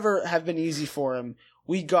would never have been easy for him,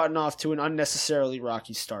 we'd gotten off to an unnecessarily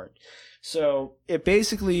rocky start. So it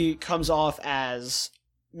basically comes off as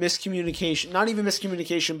miscommunication, not even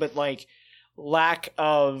miscommunication, but like lack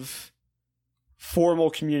of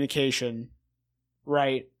formal communication,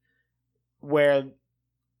 right? Where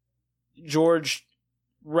George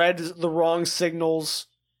read the wrong signals.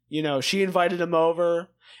 You know, she invited him over,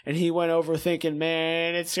 and he went over thinking,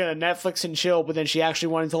 man, it's gonna Netflix and chill, but then she actually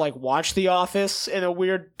wanted to like watch The Office in a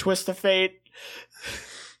weird twist of fate.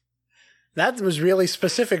 That was really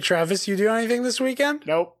specific, Travis. You do anything this weekend?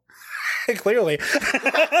 Nope. Clearly.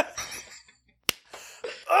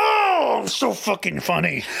 Oh, so fucking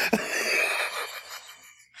funny.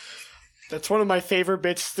 That's one of my favorite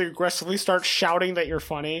bits, to aggressively start shouting that you're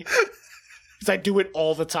funny. Because I do it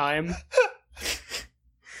all the time.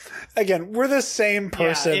 Again, we're the same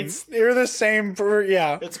person. Yeah, you're the same.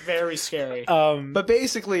 Yeah. It's very scary. But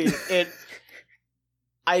basically,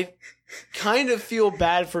 I kind of feel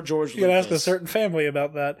bad for George Lucas. You can ask a certain family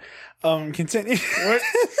about that. Continue. What?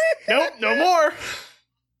 Nope, no more.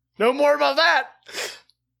 No more about that.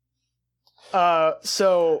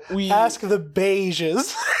 So we ask the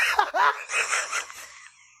Beiges.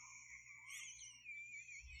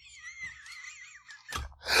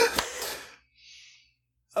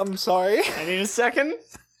 I'm sorry. I need a second.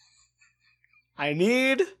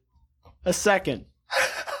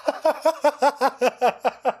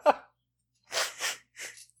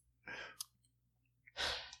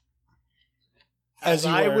 As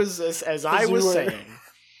I was saying,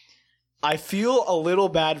 I feel a little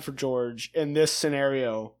bad for George in this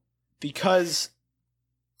scenario because,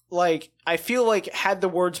 like, I feel like had the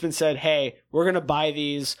words been said, hey, we're going to buy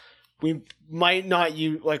these, we might not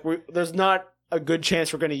use, like, there's not a good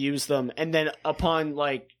chance we're going to use them. And then upon,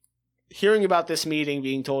 like, hearing about this meeting,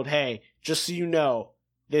 being told, hey, just so you know,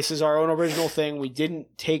 this is our own original thing. We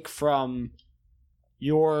didn't take from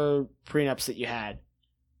your prenups that you had.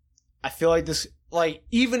 I feel like this, like,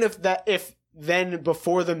 even if then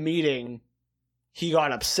before the meeting he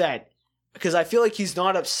got upset, because I feel like he's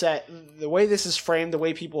not upset. The way this is framed, the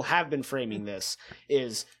way people have been framing this,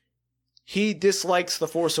 is he dislikes The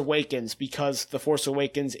Force Awakens because The Force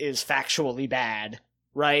Awakens is factually bad,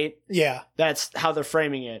 right? Yeah. That's how they're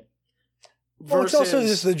framing it. Well, it's also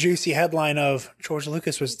just the juicy headline of George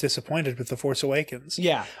Lucas was disappointed with The Force Awakens.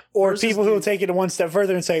 Yeah. Or people who will take it one step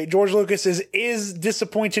further and say George Lucas is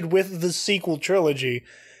disappointed with the sequel trilogy,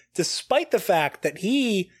 despite the fact that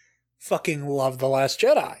he fucking loved The Last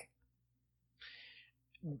Jedi.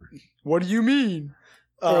 What do you mean?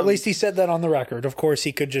 Or at least he said that on the record. Of course,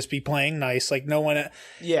 he could just be playing nice. Like, no one,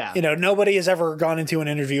 yeah, you know, nobody has ever gone into an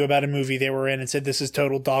interview about a movie they were in and said, this is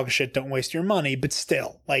total dog shit, don't waste your money. But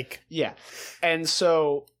still, like, yeah. And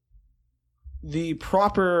so the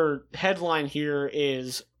proper headline here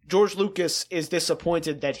is George Lucas is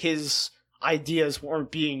disappointed that his ideas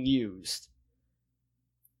weren't being used.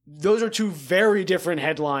 Those are two very different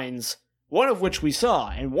headlines, one of which we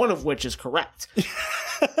saw and one of which is correct.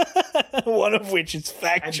 One of which is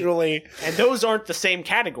factually... And those aren't the same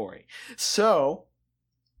category. So,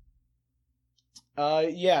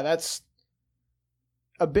 yeah, that's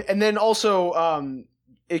a bit, and then also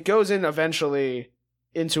it goes in eventually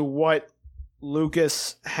into what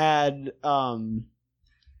Lucas had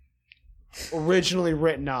originally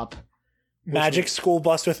written up. Magic School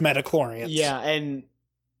Bus with metachlorians. Yeah, and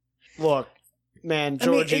look, man,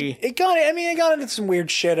 Georgie. It got into some weird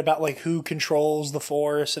shit about like who controls the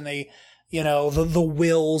Force, and they, the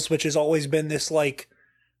wills, which has always been this like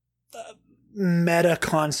meta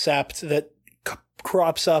concept that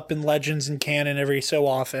crops up in Legends and canon every so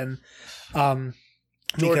often.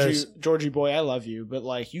 Georgie boy, I love you, but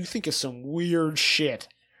like you think of some weird shit.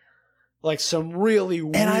 Like some really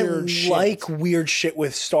weird shit. And I like weird shit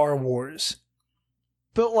with Star Wars.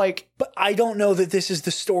 But I don't know that this is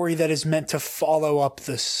the story that is meant to follow up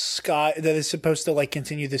the sky, that is supposed to like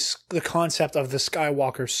continue the concept of the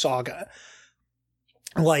Skywalker saga.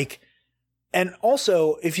 Like, and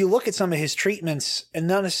also if you look at some of his treatments, and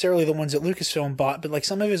not necessarily the ones that Lucasfilm bought, but like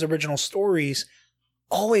some of his original stories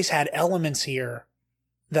always had elements here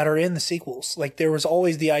that are in the sequels. Like there was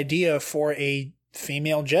always the idea for a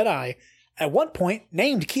female Jedi at one point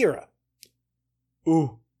named Kira.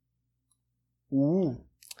 Ooh.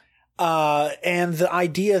 And the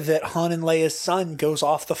idea that Han and Leia's son goes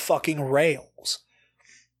off the fucking rails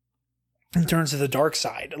in terms of the dark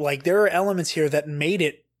side. Like there are elements here that made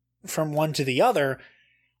it from one to the other.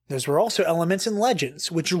 Those were also elements in Legends,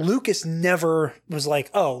 which Lucas never was like,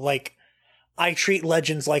 oh, like I treat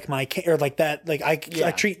Legends like my, or like that, like I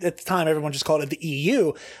treat, at the time everyone just called it the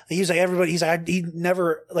EU. He he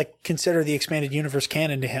never like considered the expanded universe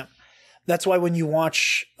canon to him. That's why when you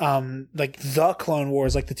watch like the Clone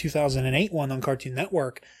Wars, like the 2008 one on Cartoon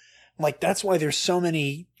Network, like that's why there's so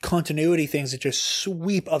many continuity things that just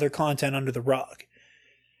sweep other content under the rug.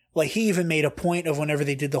 Like he even made a point of whenever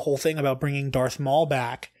they did the whole thing about bringing Darth Maul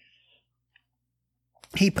back,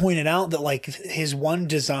 he pointed out that like his one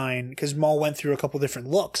design, because Maul went through a couple different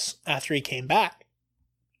looks after he came back,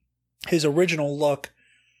 his original look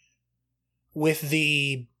with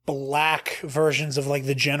the black versions of like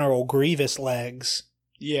the General Grievous legs.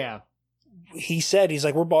 Yeah. He said, he's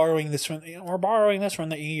like, we're borrowing this from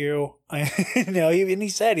the EU. And he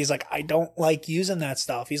said, he's like, I don't like using that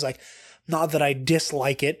stuff. He's like, not that I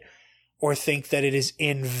dislike it or think that it is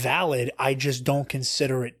invalid. I just don't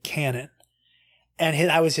consider it canon. And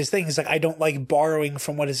that was his thing. He's like, I don't like borrowing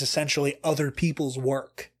from what is essentially other people's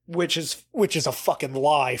work. Which is a fucking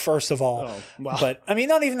lie, first of all. Oh, wow. But I mean,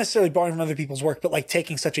 not even necessarily borrowing from other people's work, but like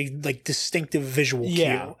taking such a like distinctive visual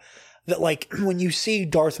cue that like when you see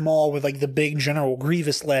Darth Maul with like the big General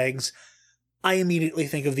Grievous legs, I immediately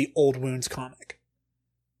think of the Old Wounds comic,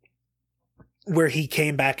 where he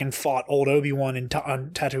came back and fought old Obi-Wan on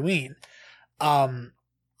Tatooine.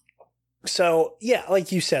 So yeah,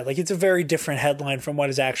 like you said, like it's a very different headline from what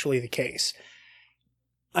is actually the case.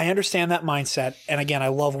 I understand that mindset, and again, I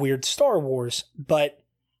love weird Star Wars, but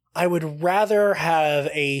I would rather have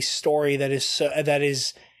a story that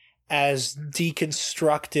is as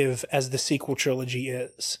deconstructive as the sequel trilogy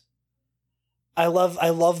is. I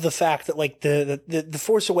love the fact that like the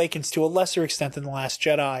Force Awakens, to a lesser extent than The Last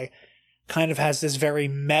Jedi, kind of has this very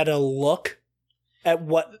meta look at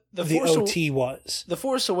what the OT was. The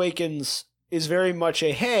Force Awakens is very much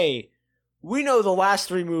a, hey, we know the last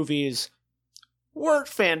three movies weren't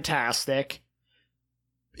fantastic.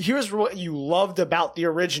 Here's what you loved about the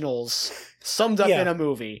originals, summed up in a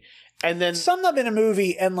movie. And then summed up in a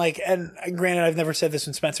movie, and granted, I've never said this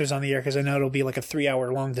when Spencer's on the air because I know it'll be like a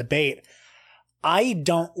 3-hour long debate. I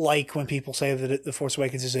don't like when people say that The Force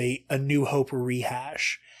Awakens is a New Hope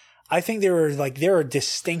rehash. I think there are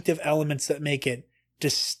distinctive elements that make it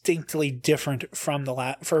distinctly different from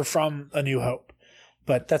from A New Hope.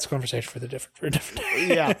 But that's a conversation for a different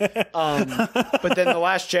day. Yeah. But then The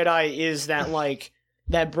Last Jedi is that like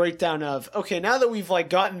that breakdown of, okay, now that we've like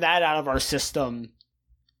gotten that out of our system,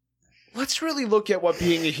 let's really look at what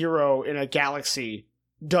being a hero in a galaxy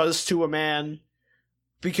does to a man.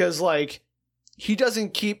 Because like he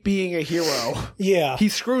doesn't keep being a hero. Yeah. He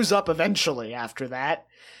screws up eventually after that.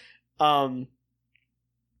 And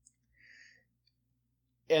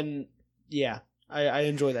yeah, I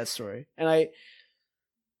enjoy that story. And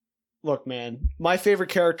look, man, my favorite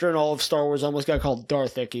character in all of Star Wars almost got called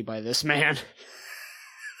Darth Icky by this man.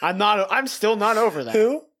 I'm still not over that.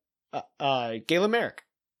 Who? Galen Merrick.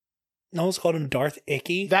 No one's called him Darth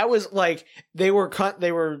Icky. That was like they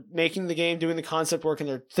were making the game, doing the concept work, and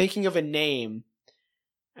they're thinking of a name.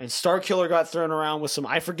 And Starkiller got thrown around with some,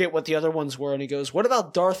 I forget what the other ones were, and he goes, "What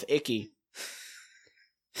about Darth Icky?"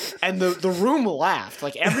 And the room laughed.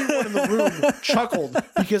 Like everyone in the room chuckled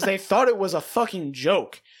because they thought it was a fucking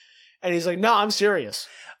joke. And he's like, "No, I'm serious."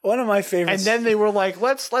 One of my favorites. And then they were like,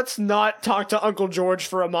 let's not talk to Uncle George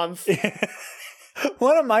for a month.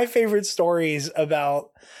 One of my favorite stories about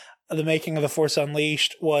the making of The Force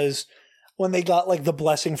Unleashed was when they got like the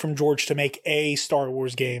blessing from George to make a Star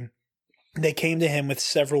Wars game. They came to him with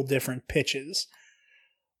several different pitches.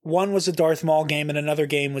 One was a Darth Maul game, and another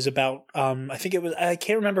game was about, I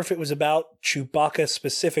can't remember if it was about Chewbacca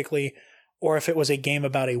specifically, or if it was a game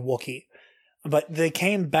about a Wookiee. But they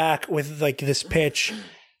came back with like this pitch,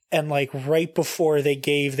 and like right before they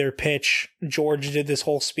gave their pitch, George did this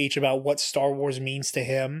whole speech about what Star Wars means to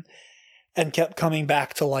him, and kept coming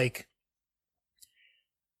back to like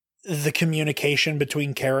the communication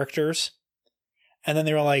between characters. And then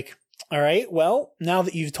they were like, all right, well, now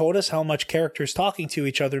that you've told us how much characters talking to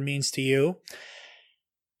each other means to you,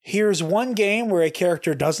 here's one game where a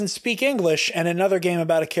character doesn't speak English and another game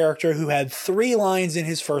about a character who had 3 lines in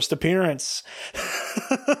his first appearance.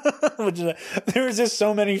 There was just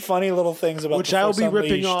so many funny little things about which I'll be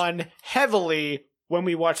ripping on heavily when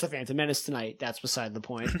we watch The Phantom Menace tonight. That's beside the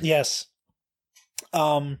point. Yes.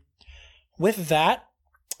 With that,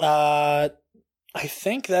 I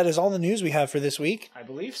think that is all the news we have for this week. I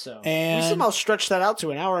believe so. And we somehow stretched that out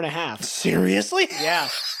to an hour and a half. Seriously? Yeah.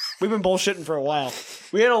 We've been bullshitting for a while.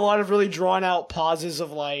 We had a lot of really drawn out pauses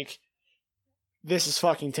of like, this is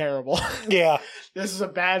fucking terrible. Yeah. This is a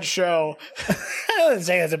bad show. I wouldn't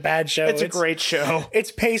say it's a bad show. It's a great show.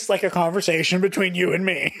 It's paced like a conversation between you and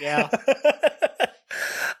me. Yeah.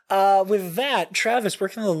 With that, Travis, where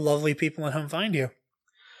can the lovely people at home find you?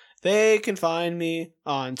 They can find me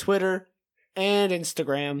on Twitter and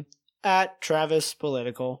Instagram at Travis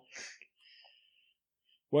Political.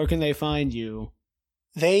 Where can they find you?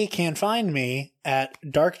 They can find me at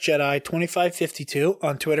Dark Jedi 2552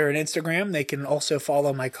 on Twitter and Instagram. They can also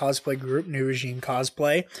follow my cosplay group, New Regime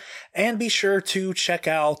Cosplay. And be sure to check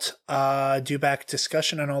out Dewback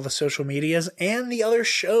Discussion on all the social medias and the other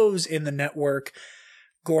shows in the network.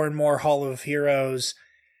 Gore and More, Hall of Heroes,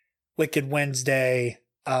 Wicked Wednesday,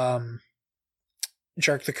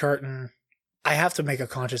 Jerk the Curtain. I have to make a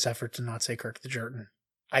conscious effort to not say Kirk the Jerkin.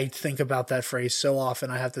 I think about that phrase so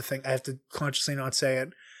often. I have to consciously not say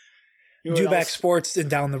it. Dewback Sports and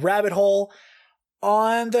Down the Rabbit Hole.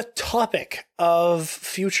 On the topic of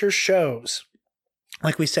future shows,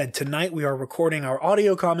 like we said, tonight we are recording our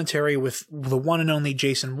audio commentary with the one and only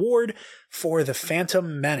Jason Ward for The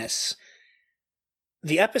Phantom Menace.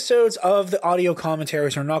 The episodes of the audio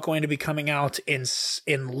commentaries are not going to be coming out in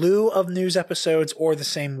lieu of news episodes or the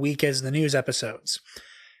same week as the news episodes.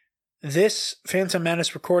 This Phantom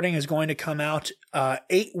Menace recording is going to come out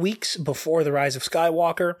 8 weeks before The Rise of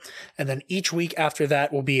Skywalker, and then each week after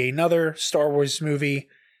that will be another Star Wars movie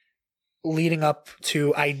leading up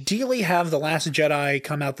to ideally have The Last Jedi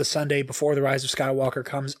come out the Sunday before The Rise of Skywalker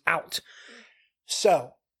comes out.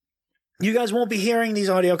 So, you guys won't be hearing these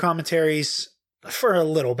audio commentaries for a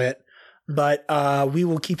little bit, but we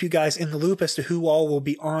will keep you guys in the loop as to who all will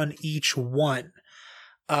be on each one.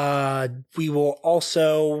 We will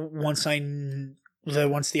also, once the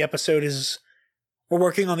episode is, we're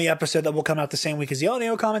working on the episode that will come out the same week as the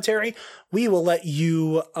audio commentary, we will let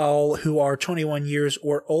you all who are 21 years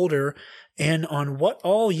or older in on what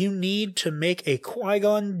all you need to make a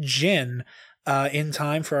Qui-Gon Jinn in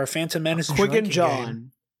time for our Phantom Menace Qui-Gon John.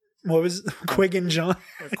 Game. What was Qui-Gon John?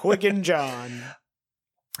 Qui-Gon John.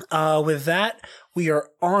 With that, we are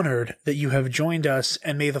honored that you have joined us,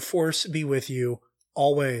 and may the Force be with you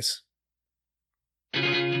always.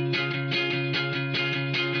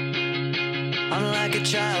 Unlike a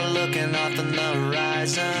child looking off on the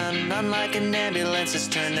horizon, unlike an ambulance that's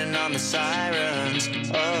turning on the sirens,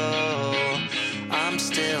 oh, I'm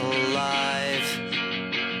still alive.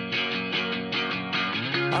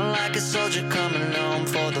 Unlike a soldier coming home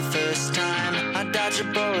for the first time, I dodged a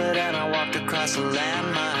bullet and I walked across a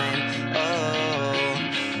landmine, oh,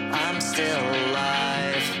 I'm still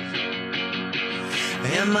alive.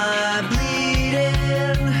 Am I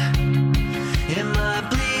bleeding? Am I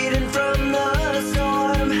bleeding from the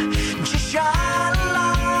storm? Just shine a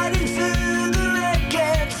light into the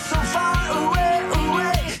wreckage so far away,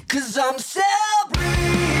 away. 'Cause I'm still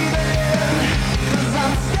breathing. 'Cause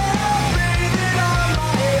I'm still breathing on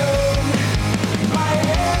my own. My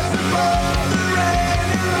head's above the rain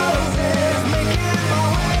and roses, making my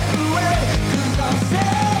way away. 'Cause I'm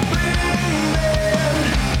still breathing.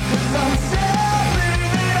 'Cause I'm still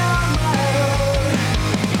breathing on my own.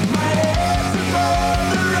 My head's above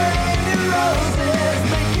the rain and roses,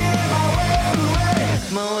 making my way away.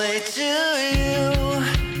 My way to you.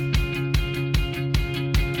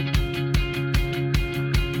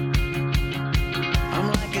 I'm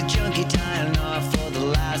like a junkie tying off for the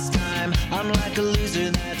last time. I'm like a loser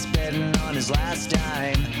that's Jake's betting on his last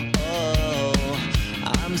dime. Oh,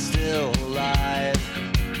 I'm still alive.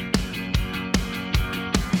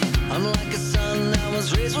 I'm like a son that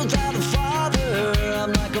was raised without a father.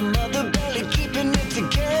 I'm like a mother barely keeping it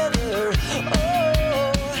together.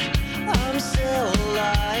 Oh, I'm still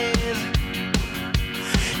alive.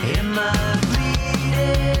 Am I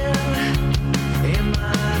bleeding? Am I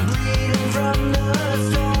bleeding from the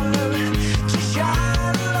storm? To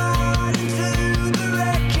shine a light into the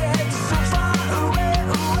wreckage so far away,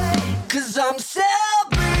 away. 'Cause I'm still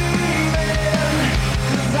breathing.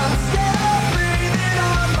 'Cause I'm still breathing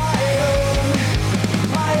on my own.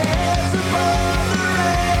 My head's above the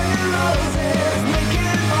rain and roses,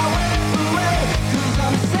 making my way away. 'Cause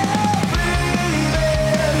I'm still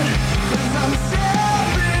breathing. 'Cause I'm still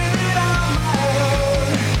breathing on my own.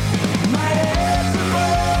 My head's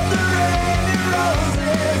above the rain and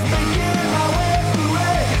roses, making my way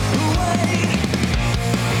away, away.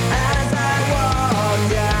 As I walk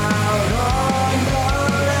down on the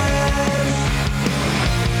ledge,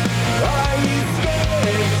 are you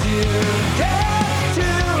scared to death to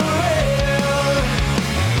live?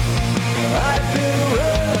 I've been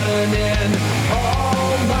running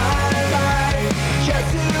all my life just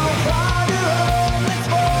to find a home that's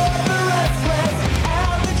for the restless,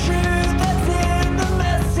 and the truth that's in the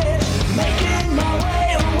message, making my way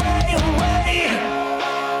away, away.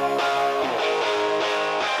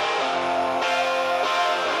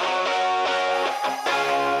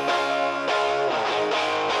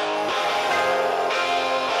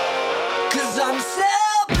 'Cause I'm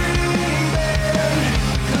still breathing.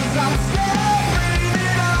 'Cause I'm still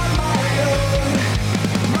breathing on my own.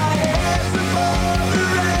 My head's above the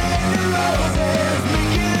rain and roses,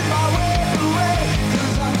 making my way away.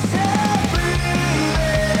 'Cause I'm still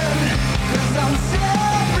breathing. 'Cause I'm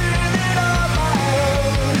still breathing on my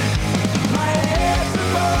own. My head's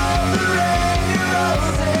above the rain and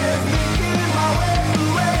roses, making my way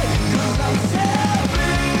away. 'Cause I'm still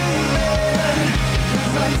breathing.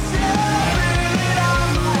 'Cause I'm still breathing on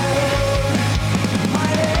my own. My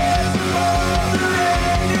head's above the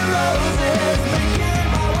rain and roses, making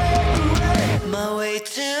my way away. My way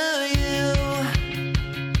to you.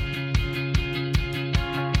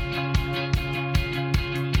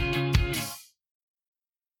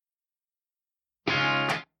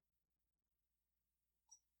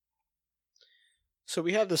 So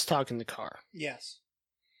we had this talk in the car. Yes.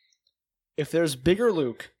 If there's Bigger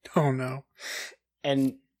Luke Oh no.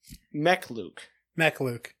 and Mech Luke, Mech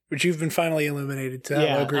Luke, which you've been finally illuminated to.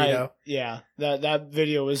 Hello, Greedo. that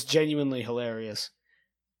video was genuinely hilarious.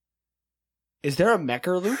 Is there a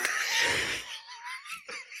Mecher Luke?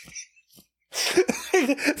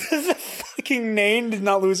 The fucking name did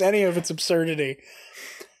not lose any of its absurdity.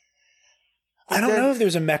 I don't know if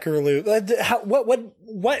there's a Mecher Luke.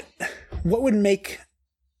 What would make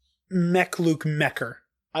Mech Luke Mecher?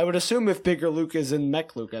 I would assume if Bigger Luke is in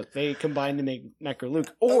Mech Luke, they combine to make Mecher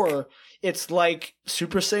Luke. Or it's like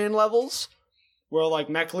Super Saiyan levels, where like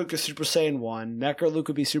Mech Luke is Super Saiyan 1, Mecher Luke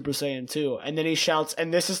would be Super Saiyan 2, and then he shouts,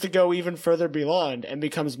 and this is to go even further beyond, and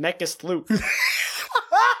becomes Mechist Luke.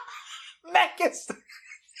 Mechist!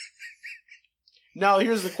 Now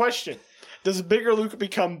here's the question. Does Bigger Luke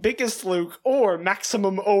become Biggest Luke or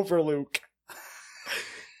Maximum Over Luke?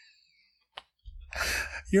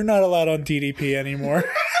 You're not allowed on DDP anymore.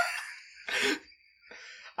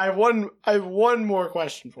 I have one more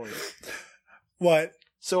question for you. What?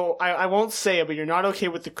 So I won't say it, but you're not okay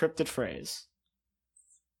with the cryptid phrase.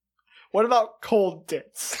 What about cold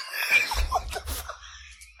tits?